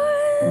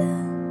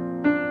gone.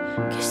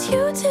 'Cause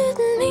you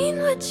didn't mean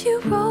what you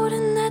wrote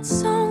in that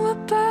song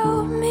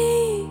about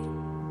me.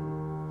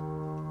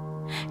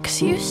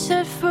 'Cause you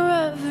said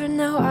forever,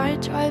 now I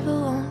drive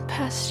alone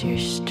past your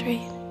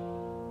street.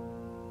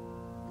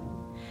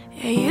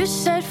 Yeah, you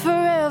said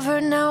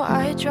forever, now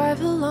I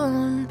drive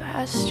alone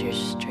past your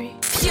street.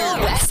 Pure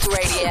West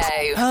Radio.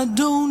 I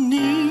don't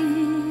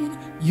need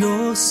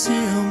your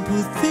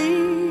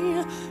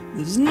sympathy.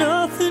 There's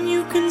nothing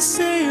you can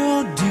say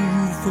or do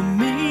for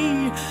me.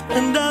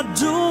 and I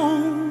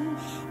don't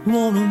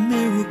want a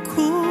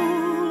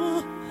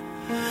miracle.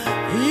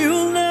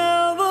 You'll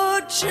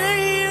never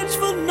change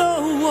for no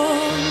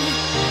one,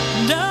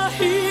 and I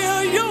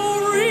hear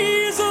your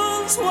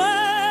reasons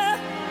why.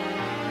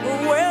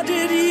 But where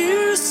did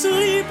you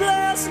sleep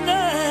last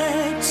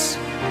night?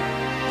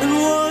 And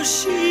was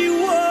she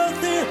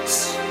worth it?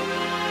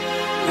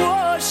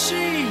 Was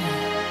she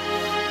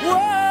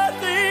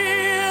worth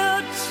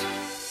it?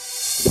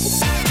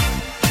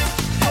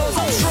 'Cause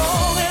I'm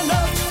strong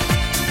enough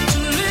to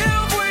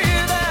live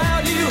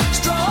without you,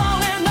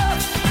 strong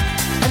enough,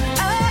 and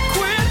I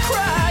quit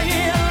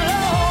crying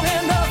long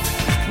enough.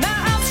 Now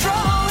I'm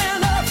strong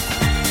enough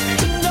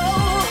to know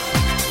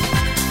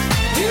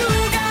you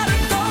gotta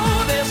go.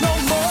 There's no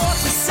more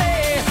to say,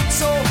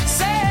 so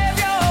save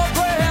your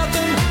breath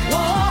and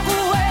walk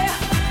away.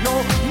 No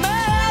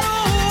matter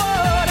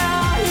what I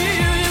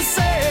hear you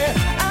say,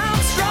 I'm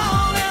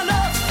strong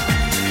enough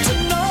to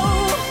know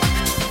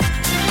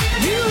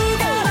you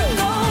gotta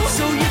go.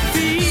 So you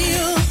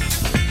feel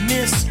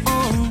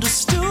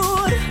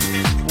misunderstood?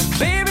 Well,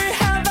 baby,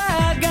 have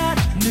I got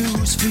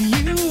news for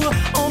you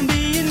on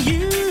being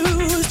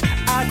used?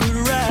 I could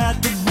write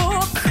the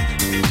book,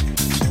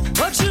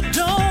 but you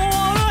don't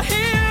wanna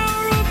hear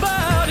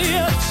about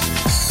it.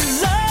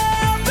 'Cause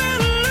I've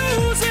been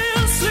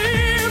losing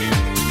sleep,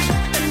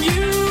 and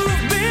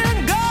you've been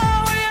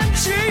going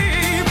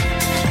cheap.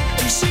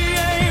 And she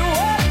ain't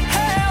what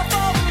half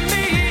of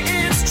me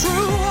is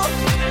true.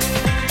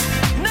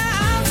 Now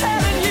I'm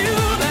telling you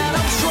that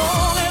I'm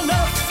strong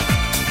enough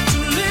to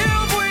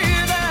live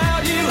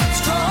without you,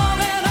 strong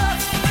enough,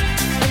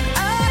 and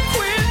I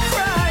quit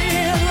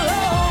crying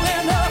long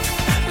enough.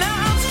 Now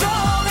I'm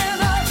strong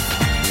enough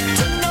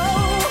to know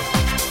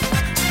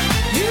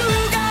you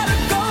gotta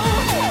go.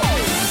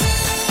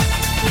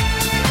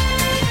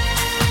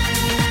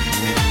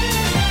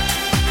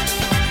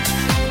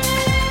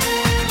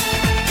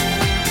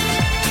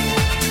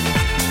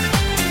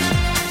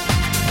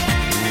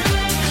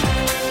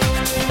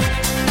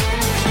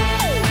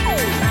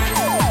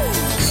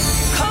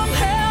 Come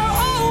hell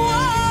or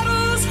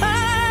waters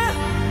high,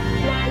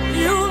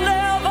 you'll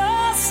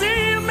never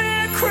see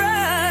me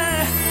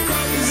cry.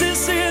 'Cause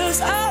this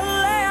is our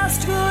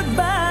last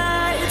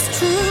goodbye, it's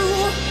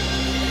true.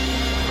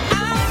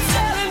 I'm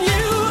telling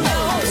you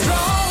now I'm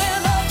strong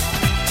enough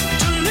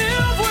to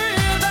live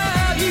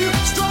without you,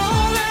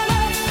 strong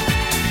enough,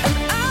 and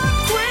I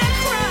quit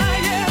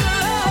crying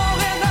long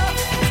enough.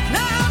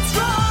 Now I'm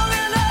strong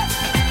enough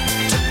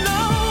to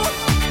know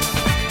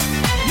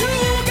you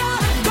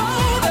gotta go.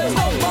 There's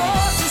no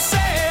more to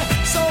say,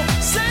 so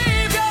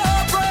save your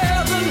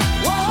breath and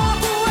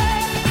walk away.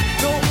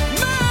 No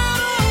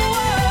matter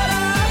what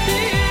I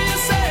hear you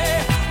say,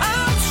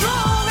 I'm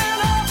strong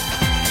enough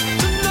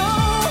to know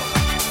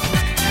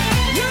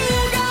you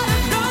gotta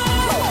go.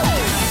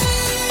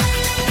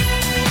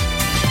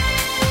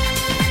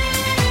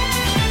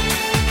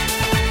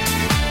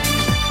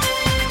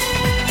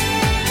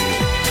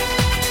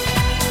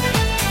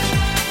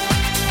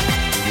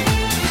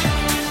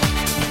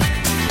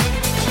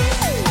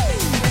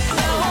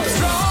 Now I'm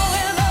strong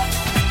enough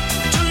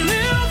to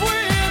live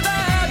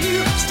without you,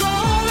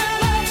 strong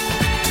enough,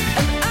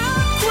 and I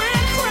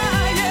quit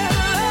crying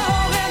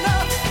long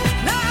enough.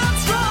 Now I'm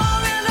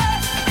strong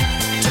enough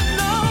to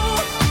know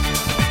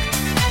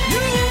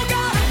you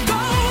gotta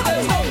go.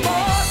 There's no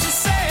more to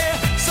say,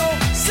 so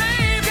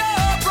save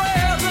your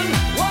breath and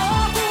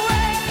walk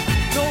away.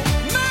 No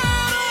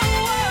matter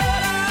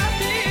what I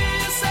hear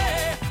you say.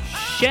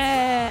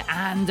 Share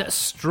and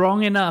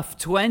Strong Enough.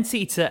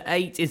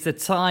 7:20 is the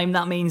time.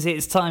 That means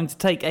it's time to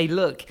take a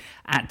look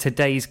at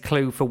today's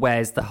clue for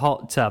Where's the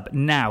Hot Tub.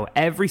 Now,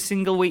 every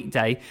single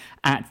weekday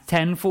at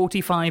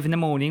 10:45 in the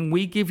morning,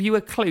 we give you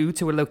a clue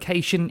to a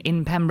location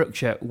in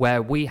Pembrokeshire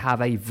where we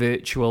have a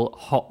virtual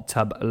hot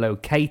tub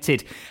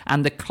located.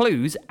 And the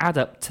clues add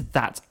up to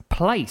that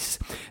place.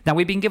 Now,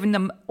 we've been giving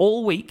them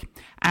all week,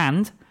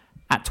 and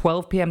at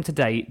 12 p.m.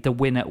 today, the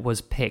winner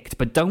was picked.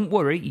 But don't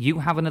worry,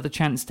 you have another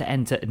chance to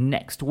enter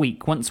next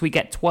week. Once we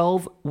get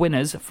 12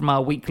 winners from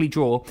our weekly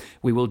draw,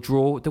 we will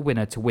draw the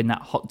winner to win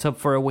that hot tub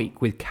for a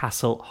week with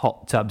Castle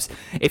Hot Tubs.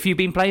 If you've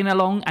been playing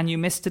along and you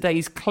missed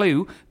today's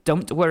clue,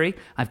 don't worry,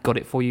 I've got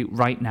it for you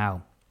right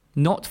now.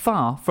 Not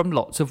far from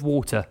lots of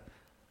water.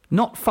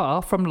 Not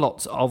far from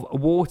lots of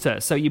water.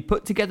 So you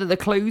put together the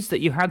clues that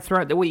you had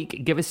throughout the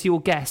week. Give us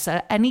your guess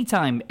at any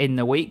time in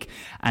the week,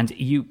 and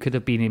you could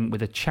have been in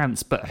with a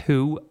chance. But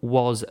who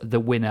was the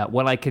winner?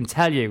 Well, I can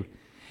tell you,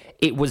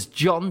 it was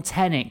John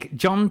Tennick.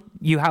 John,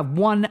 you have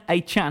won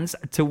a chance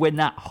to win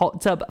that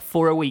hot tub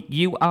for a week.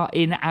 You are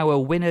in our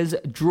winners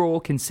draw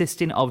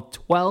consisting of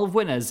 12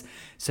 winners.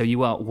 So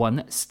you are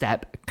one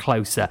step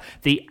closer.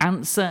 The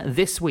answer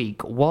this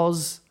week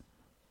was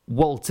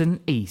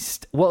Walton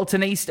East.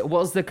 Walton East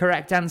was the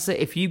correct answer.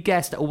 If you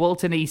guessed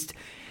Walton East,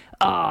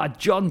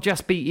 John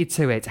just beat you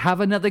to it.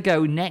 Have another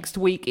go next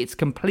week. It's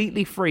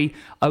completely free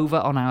over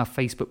on our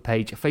Facebook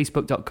page,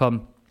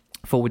 facebook.com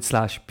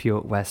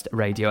 /Pure West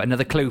Radio.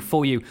 Another clue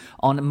for you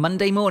on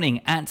Monday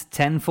morning at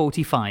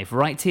 10:45,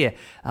 right here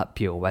at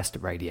Pure West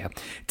Radio.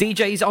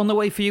 DJ's on the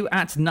way for you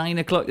at 9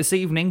 o'clock this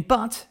evening,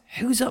 but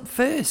who's up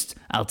first?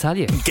 I'll tell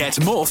you.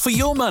 Get more for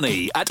your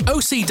money at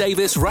OC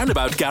Davis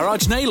Roundabout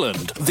Garage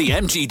Neyland, the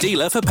MG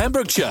dealer for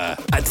Pembrokeshire.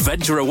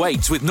 Adventure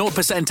awaits with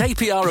 0%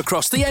 APR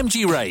across the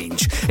MG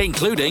range,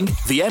 including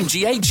the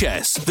MG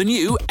HS, the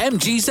new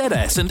MG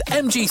ZS and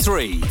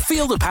MG3.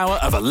 Feel the power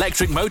of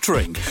electric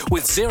motoring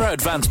with zero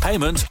advance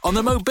payment on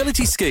the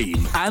mobility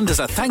scheme. And as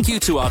a thank you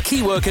to our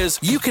key workers,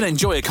 you can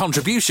enjoy a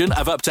contribution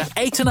of up to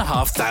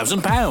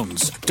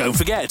 £8,500. Don't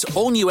forget,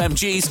 all new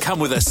MGs come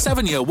with a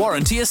 7-year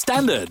warranty as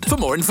standard. For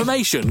more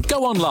information,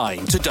 go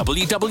online to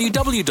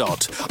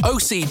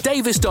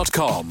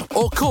www.ocdavis.com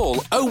or call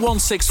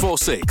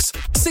 01646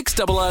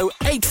 600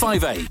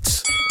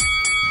 858.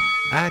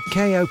 At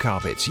KO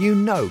Carpets, you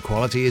know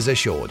quality is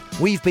assured.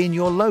 We've been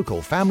your local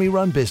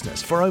family-run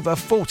business for over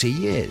 40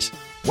 years.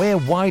 We're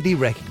widely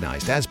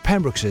recognised as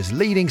Pembroke's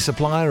leading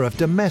supplier of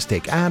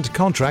domestic and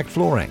contract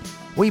flooring.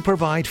 We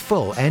provide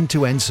full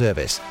end-to-end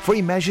service,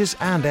 free measures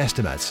and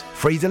estimates,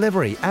 free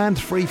delivery and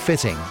free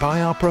fitting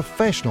by our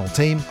professional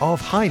team of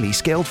highly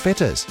skilled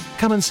fitters.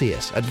 Come and see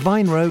us at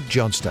Vine Road,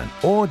 Johnston,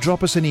 or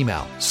drop us an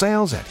email,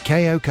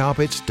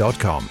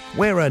 sales@kocarpets.com.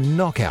 We're a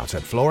knockout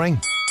at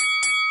flooring.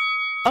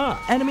 Ah,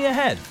 enemy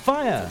ahead.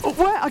 Fire. Oh,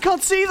 where? I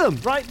can't see them.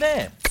 Right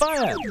there.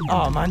 Fire.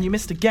 Oh, man, you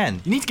missed again.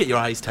 You need to get your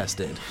eyes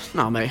tested.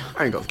 Nah, mate,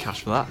 I ain't got the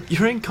cash for that.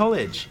 You're in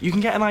college. You can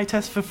get an eye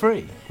test for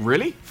free.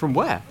 Really? From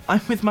where?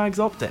 I'm with Mags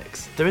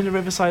Optics. They're in the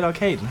Riverside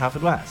Arcade in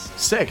Haverfordwest.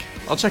 Sick.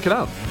 I'll check it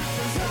out.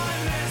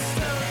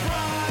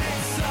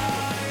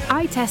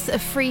 Eye tests are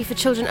free for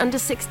children under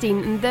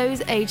 16 and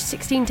those aged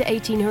 16 to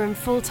 18 who are in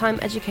full-time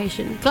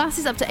education.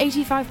 Glasses up to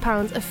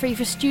 £85 are free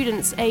for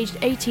students aged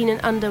 18 and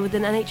under with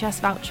an NHS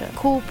voucher.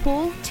 Call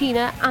Paul,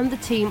 Tina and the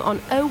team on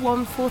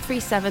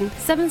 01437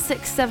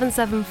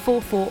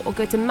 767744 or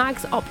go to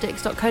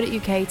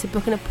magsoptics.co.uk to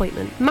book an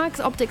appointment. Mags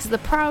Optics are the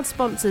proud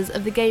sponsors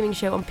of the gaming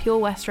show on Pure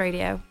West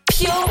Radio.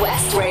 Pure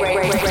West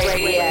Radio.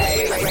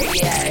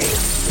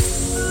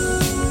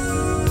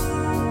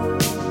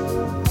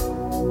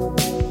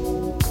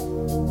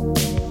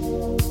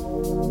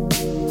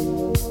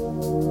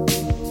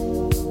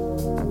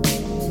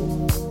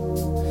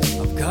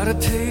 Gotta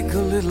take a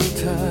little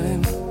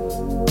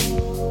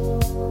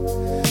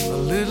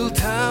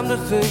time to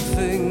think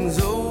things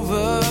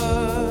over.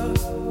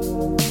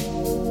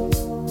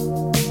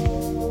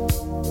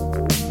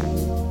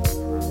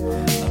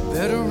 I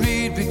better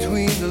read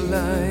between the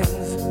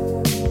lines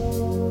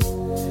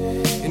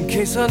in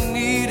case I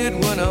need it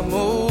when I'm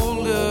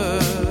older.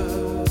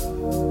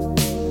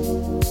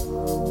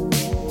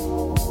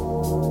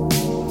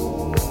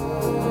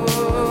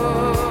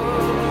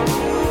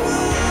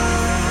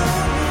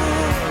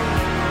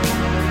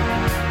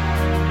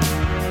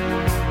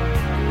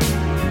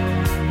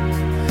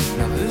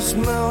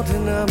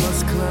 Mountain I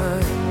must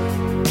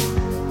climb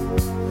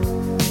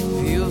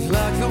feels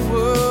like the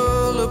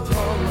world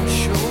upon my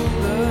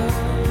shoulder.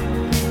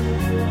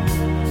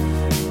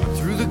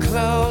 Through the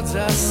clouds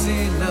I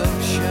see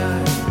love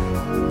shine.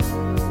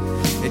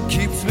 It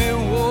keeps me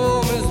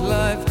warm as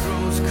life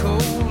grows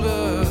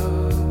colder.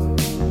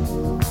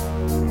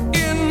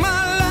 In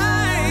my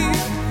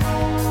life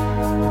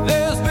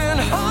there's been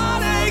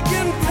heartache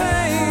and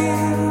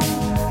pain.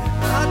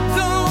 I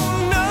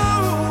don't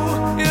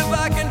know if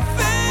I can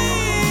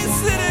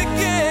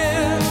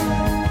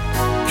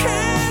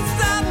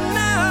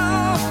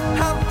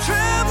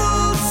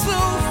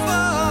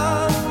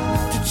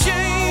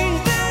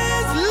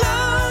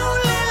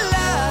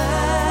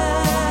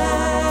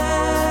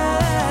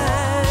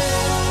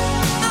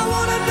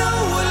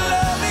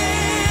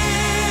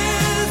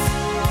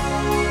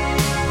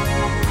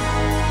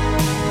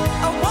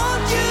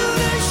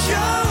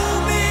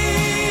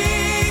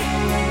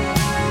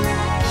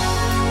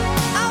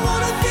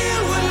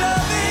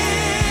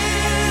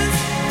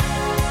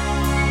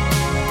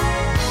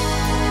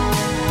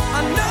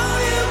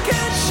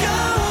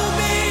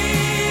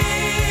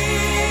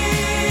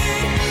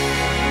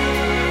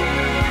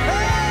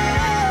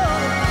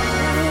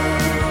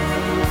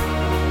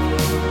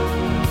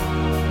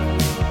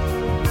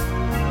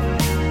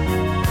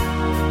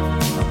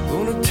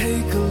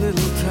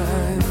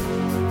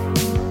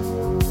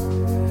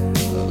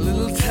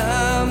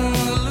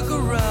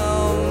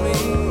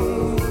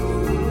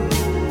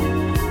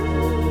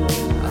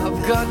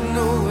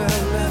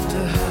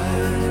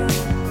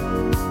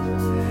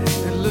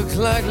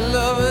like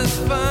love has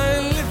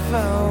finally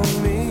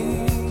found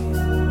me.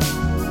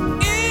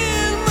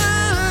 In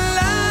my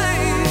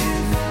life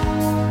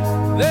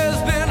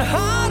there's been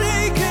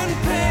heartache and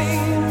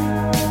pain.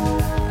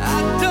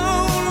 I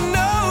don't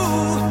know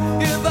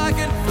if I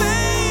can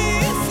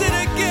face it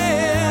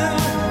again.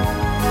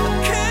 I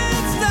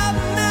can't stop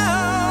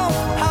now.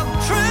 I've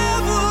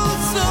traveled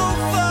so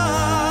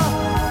far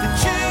to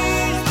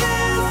change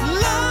this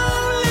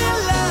lonely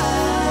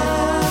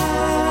life.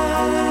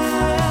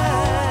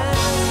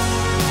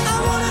 I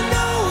wanna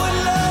know what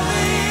love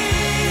is.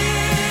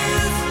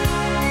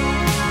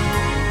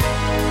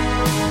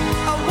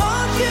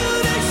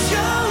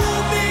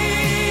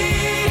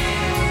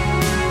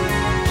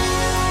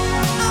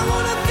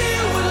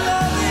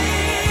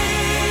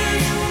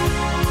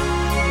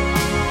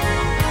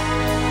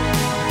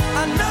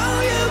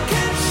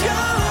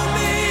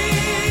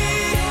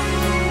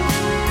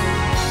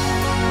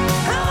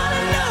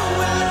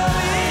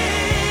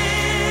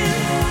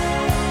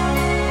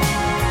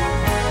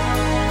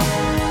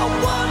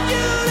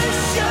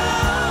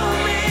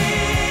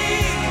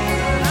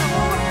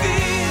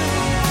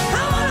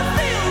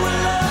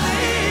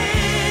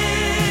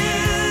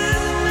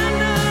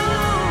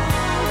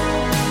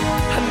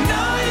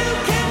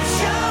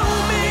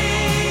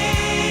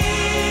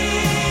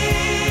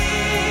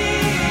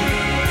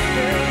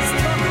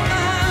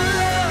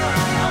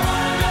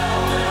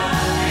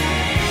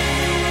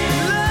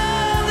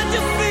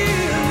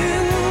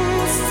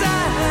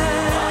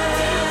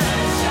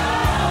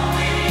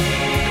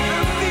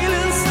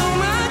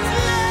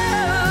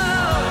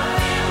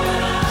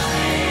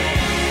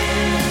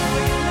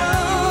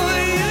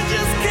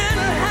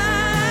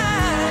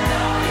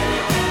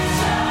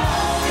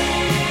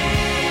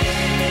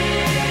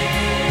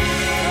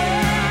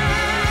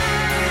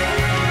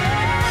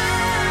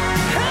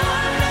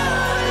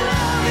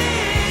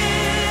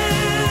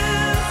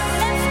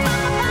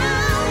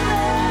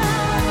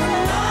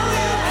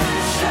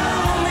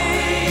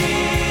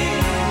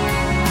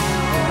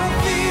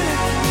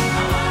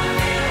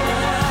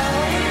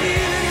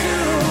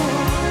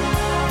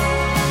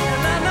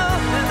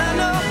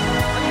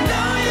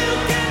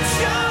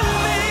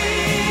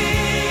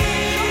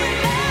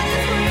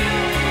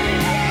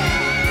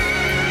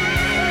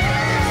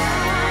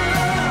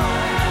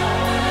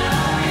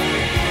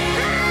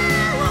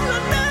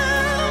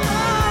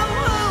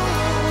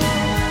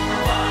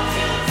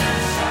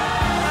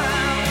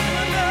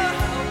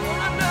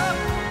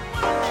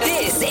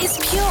 is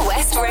Pure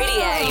West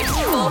Radio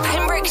for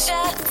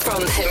Pembrokeshire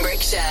from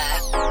Pembrokeshire.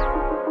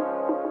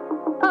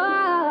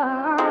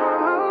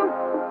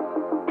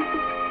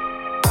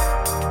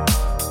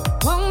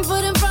 One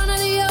foot in front of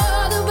the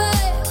other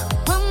way.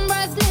 One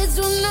breath leads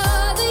to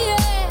another,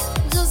 yeah.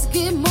 Just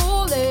keep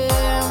moving.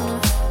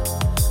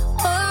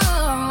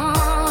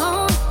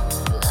 Oh,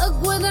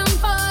 look within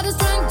for the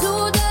strength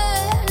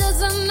today.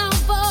 Listen out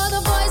for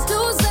the voice to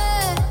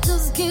say.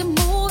 Just keep moving.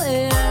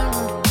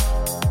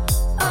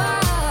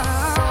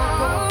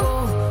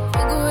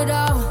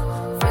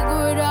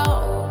 Figure it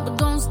out, but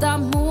don't stop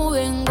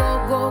moving.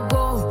 Go, go,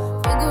 go.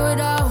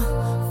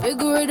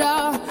 Figure it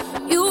out.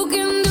 You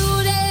can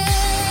do this.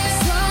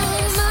 So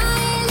my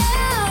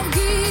love,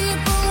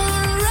 keep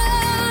on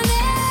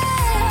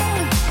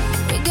running.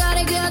 We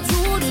gotta get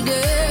through today.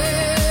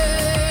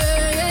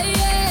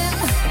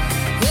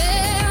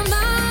 Yeah,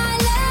 my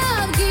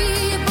love,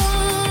 keep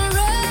on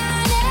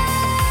running.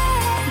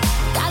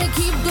 Gotta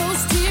keep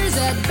those tears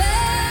at bay.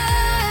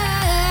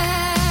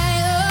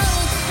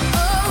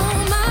 Oh,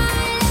 my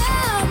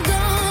love,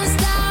 don't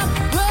stop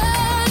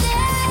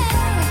running.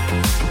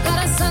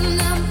 Gotta send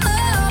them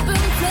up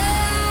in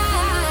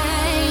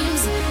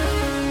flames.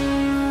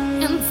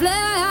 In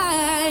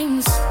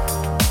flames.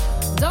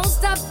 Don't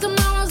stop,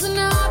 tomorrow's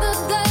another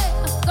day.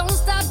 Don't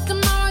stop,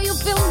 tomorrow you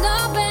feel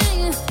no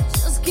pain.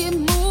 Just keep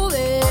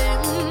moving.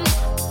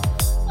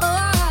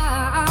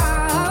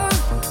 Oh,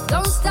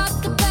 don't stop,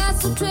 the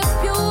past will trip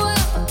you up.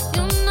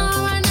 You know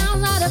right now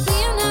how to be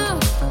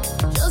enough.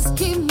 Just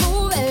keep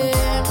moving.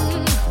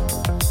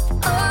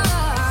 Oh,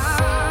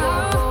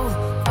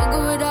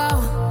 figure it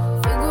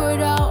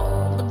out,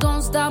 but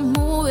don't stop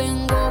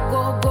moving. Go,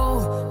 go, go.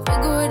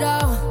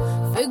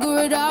 Figure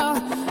it out.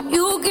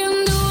 You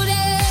can do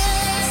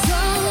this. So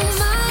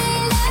my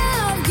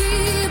love,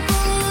 keep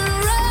on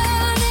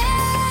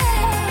running.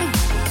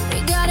 We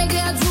gotta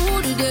get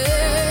through today.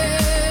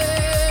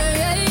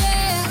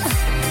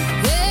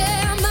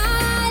 Yeah,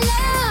 my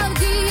love,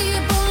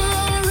 keep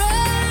on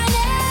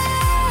running.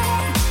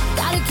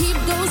 Gotta keep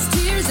those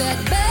tears at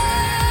bay.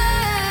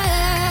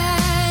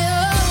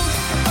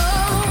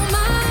 Oh,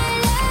 my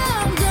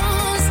love,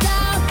 don't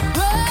stop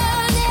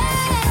running.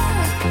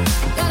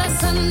 Gotta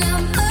send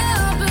them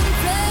up in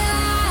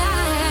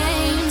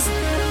flames.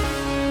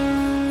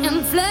 In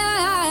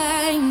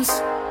flames.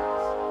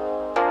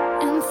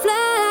 In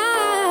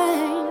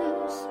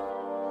flames.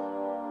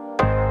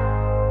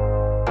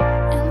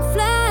 In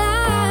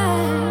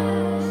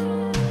flames.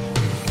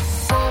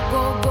 Go,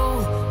 go, go.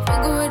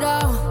 Figure it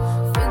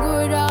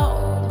out.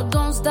 But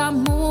don't stop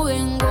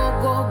moving. Go,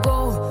 go, go.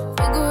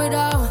 Figure it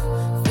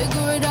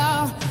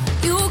out.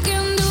 You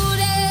can do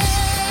this.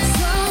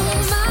 So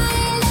my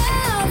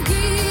love,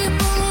 keep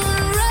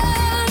on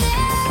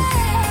running.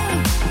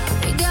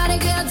 We gotta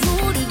get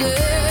through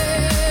today.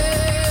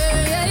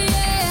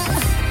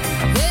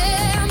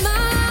 Yeah,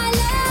 my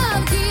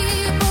love,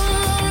 keep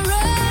on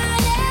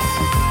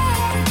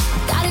running.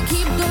 Gotta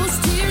keep those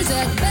tears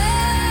at bay.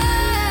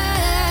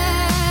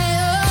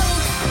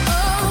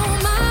 Oh,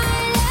 my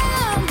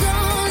love,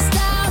 don't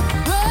stop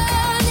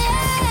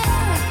running.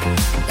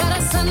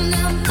 Gotta send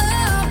them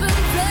up in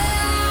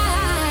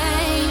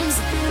flames.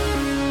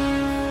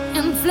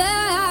 In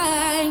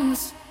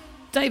flames.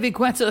 David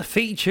Guetta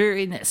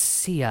featuring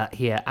Sia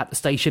here at the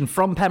station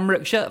from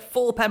Pembrokeshire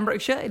for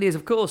Pembrokeshire. It is,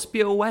 of course,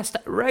 Pure West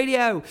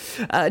Radio.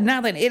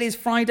 Now then, it is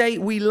Friday.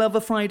 We love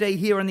a Friday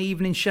here on the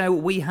evening show.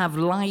 We have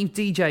live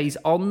DJs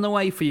on the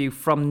way for you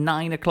from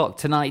 9 o'clock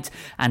tonight,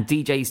 and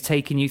DJs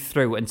taking you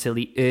through until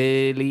the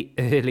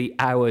early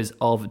hours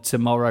of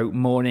tomorrow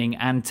morning.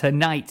 And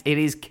tonight, it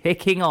is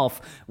kicking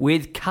off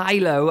with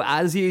Kylo,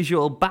 as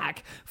usual,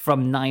 back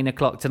from 9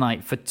 o'clock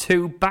tonight for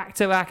 2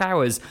 back-to-back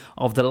hours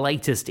of the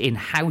latest in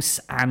house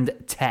and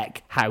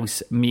tech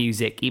house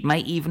music. It may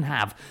even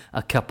have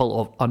a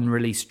couple of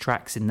unreleased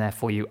tracks in there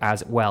for you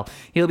as well.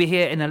 He'll be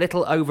here in a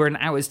little over an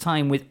hour's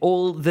time with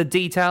all the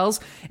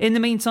details. In the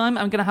meantime,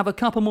 I'm going to have a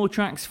couple more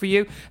tracks for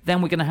you.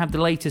 Then we're going to have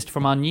the latest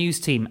from our news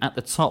team at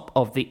the top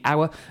of the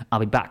hour. I'll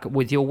be back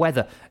with your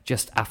weather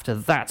just after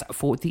that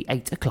for the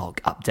 8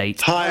 o'clock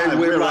update. Hi,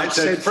 we're Right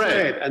Said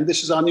Fred, and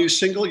this is our new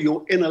single,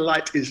 Your Inner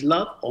Light Is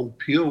Love, on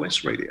Pure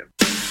West Radio.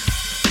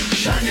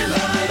 Shine your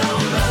light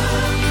on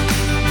love.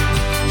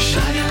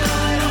 Shine your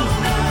light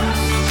on us.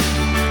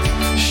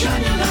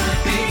 Shine your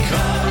light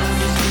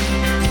because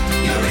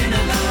your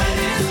inner light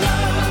is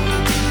love.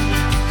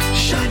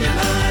 Shine your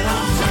light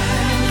on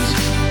friends.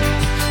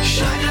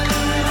 Shine your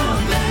light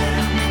on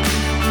them.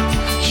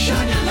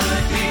 Shine your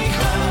light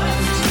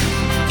because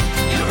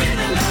your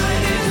inner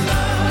light is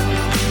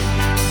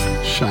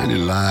love. Shine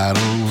your light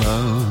on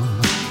love.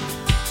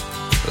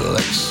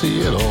 Let's see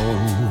it all.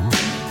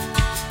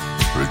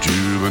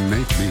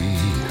 Rejuvenate me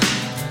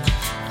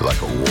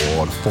like a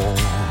waterfall.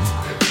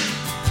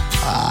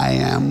 I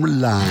am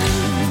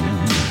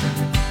relying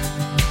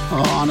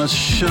on a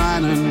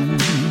shining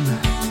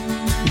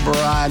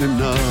bright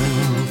enough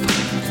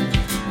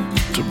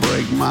to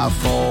break my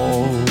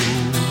fall.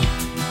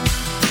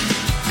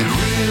 It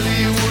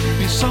really would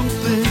be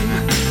something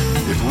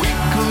if we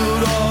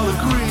could all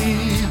agree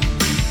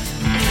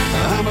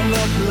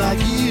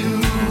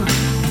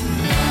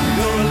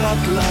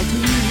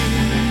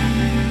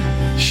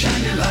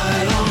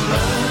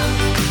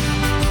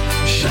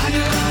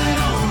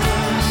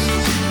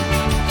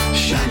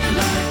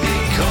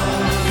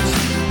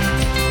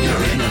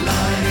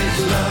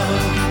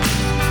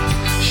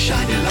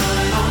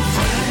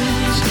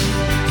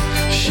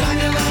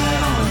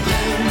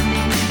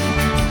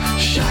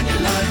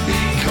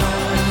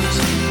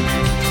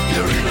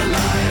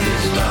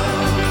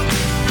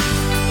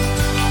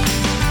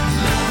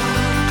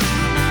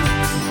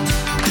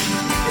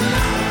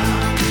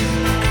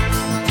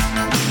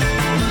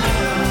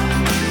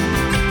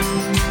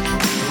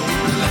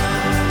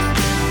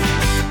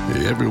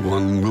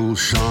will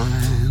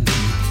shine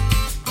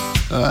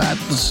at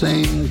the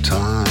same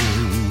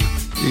time.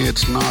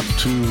 It's not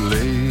too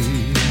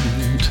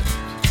late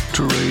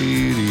to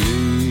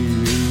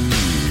radiate.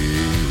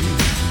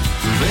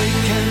 They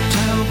can't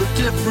tell the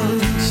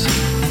difference,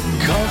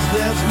 'cause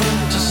there's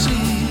none to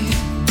see.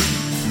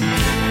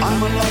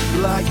 I'm a lot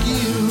like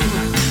you,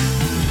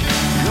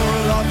 you're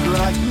a lot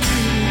like me.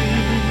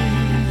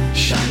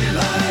 Shine your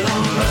light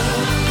on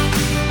love,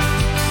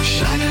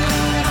 shine your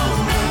light on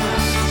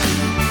us.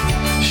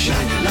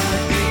 Shine your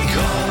light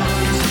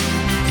because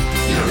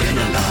your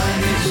inner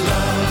light is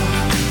love.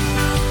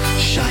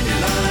 Shine your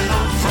light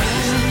on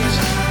friends,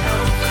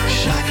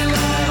 shine your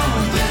light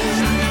on them.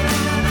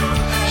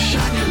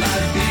 Shine your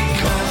light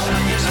because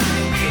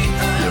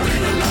your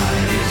inner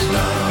light is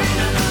love.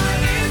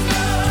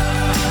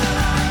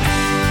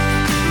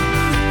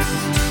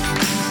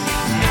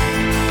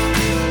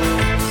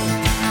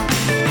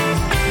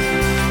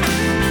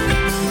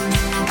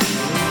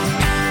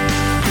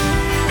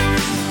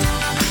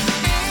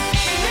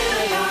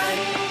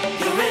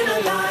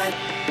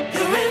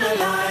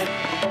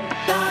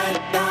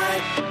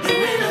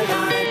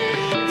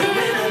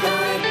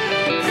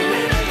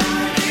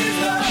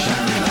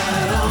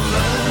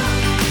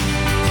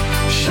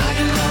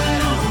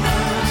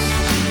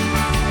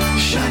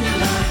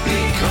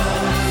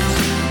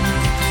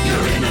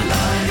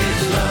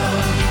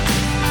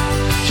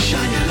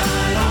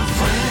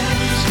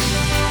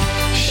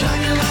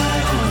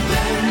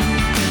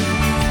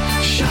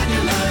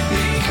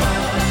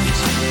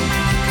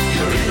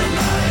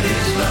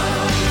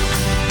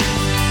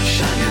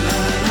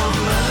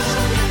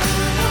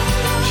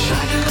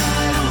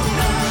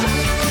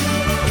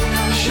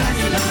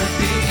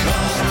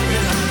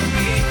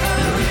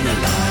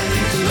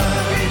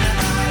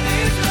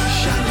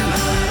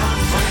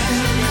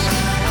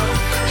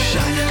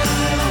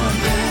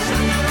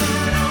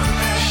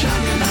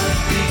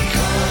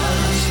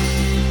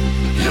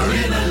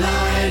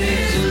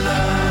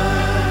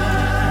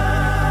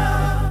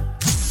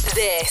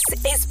 This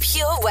is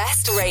Pure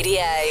West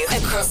Radio.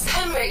 Across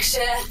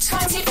Pembrokeshire,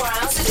 24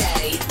 hours a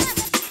day.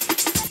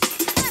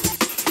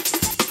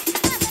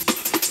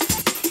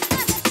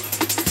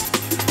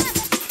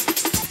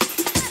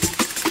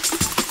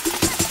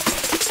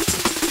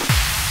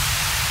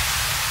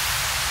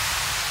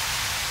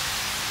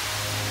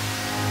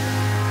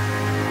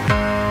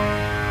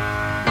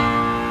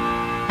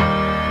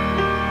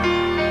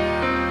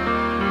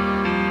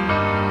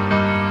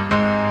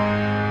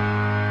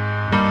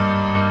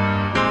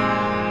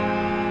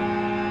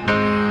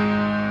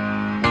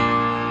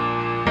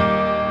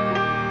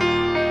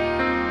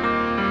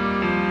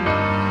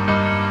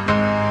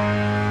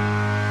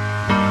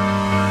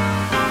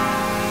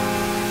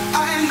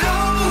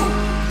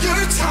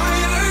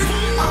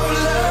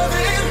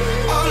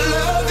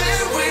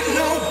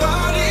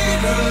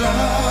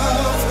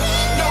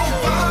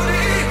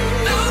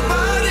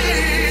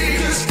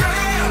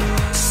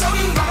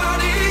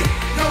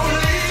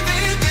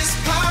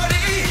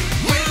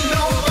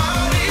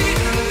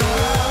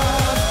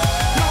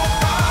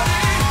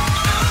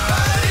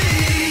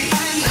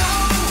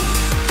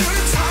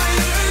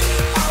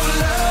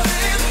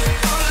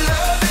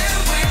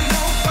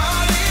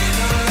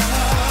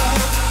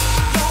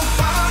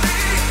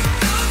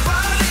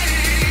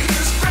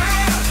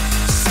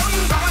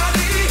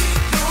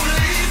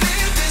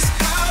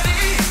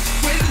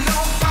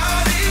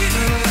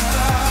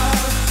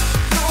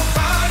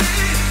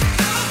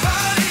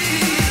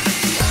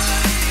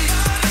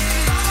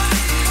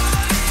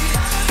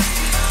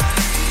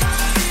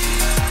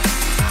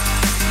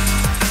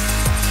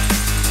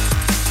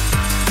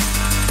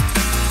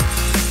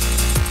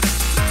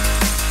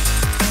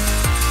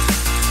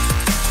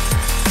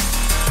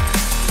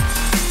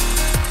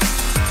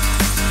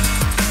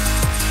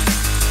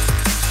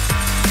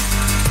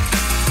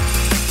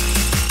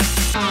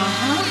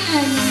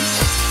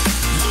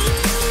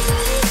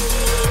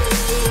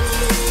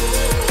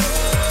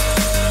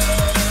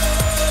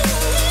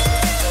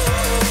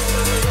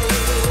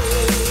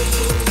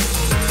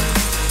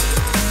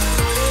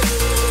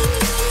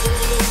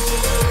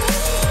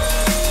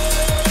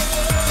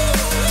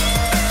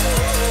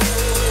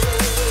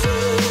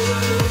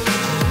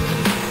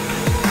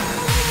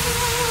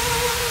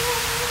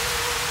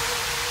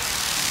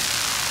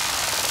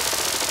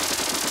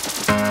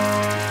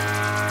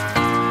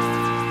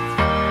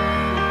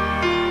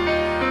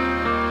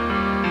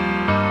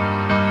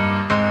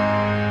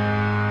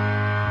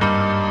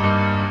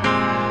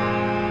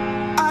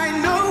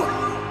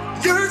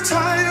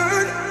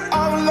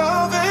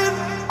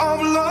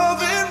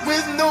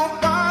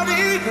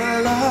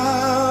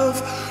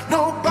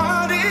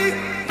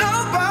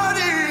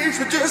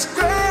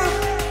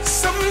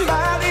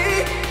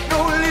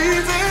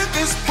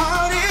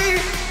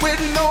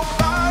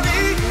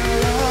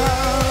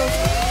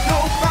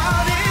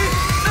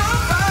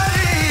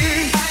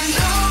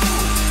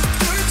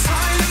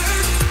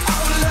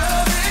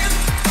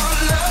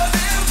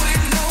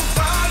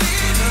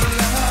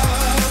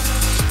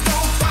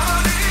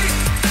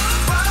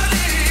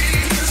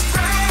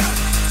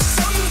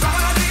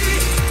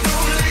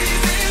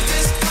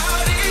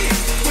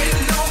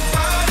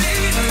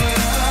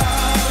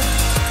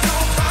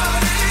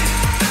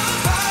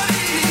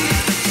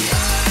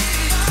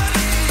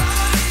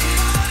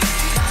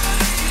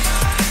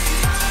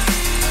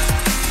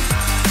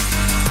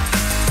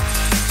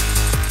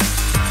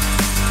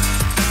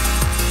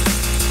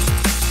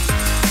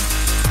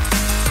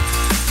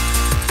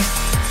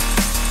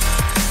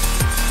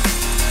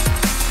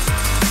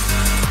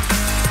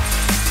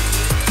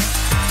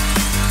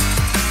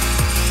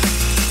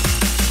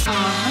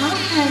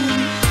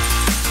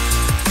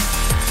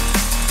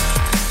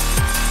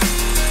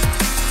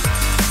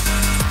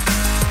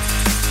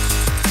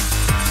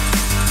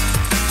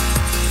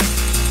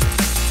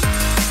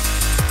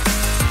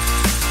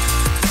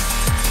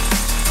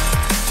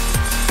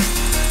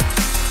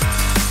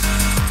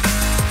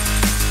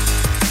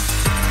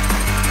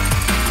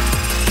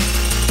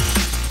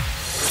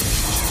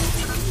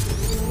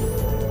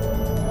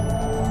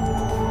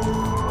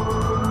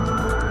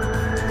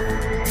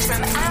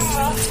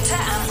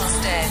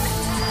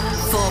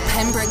 For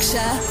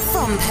Pembrokeshire,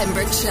 from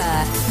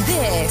Pembrokeshire,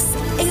 this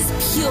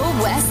is Pure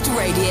West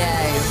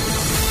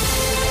Radio.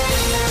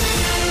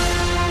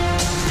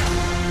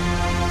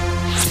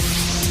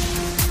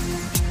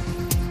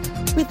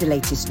 With the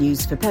latest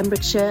news for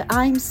Pembrokeshire,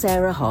 I'm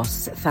Sarah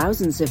Hoss.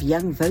 Thousands of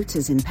young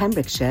voters in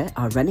Pembrokeshire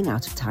are running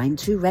out of time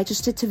to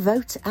register to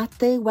vote at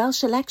the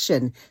Welsh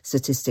election,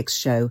 statistics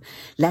show.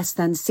 Less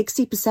than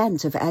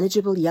 60% of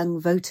eligible young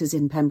voters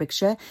in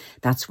Pembrokeshire,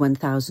 that's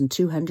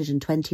 1,220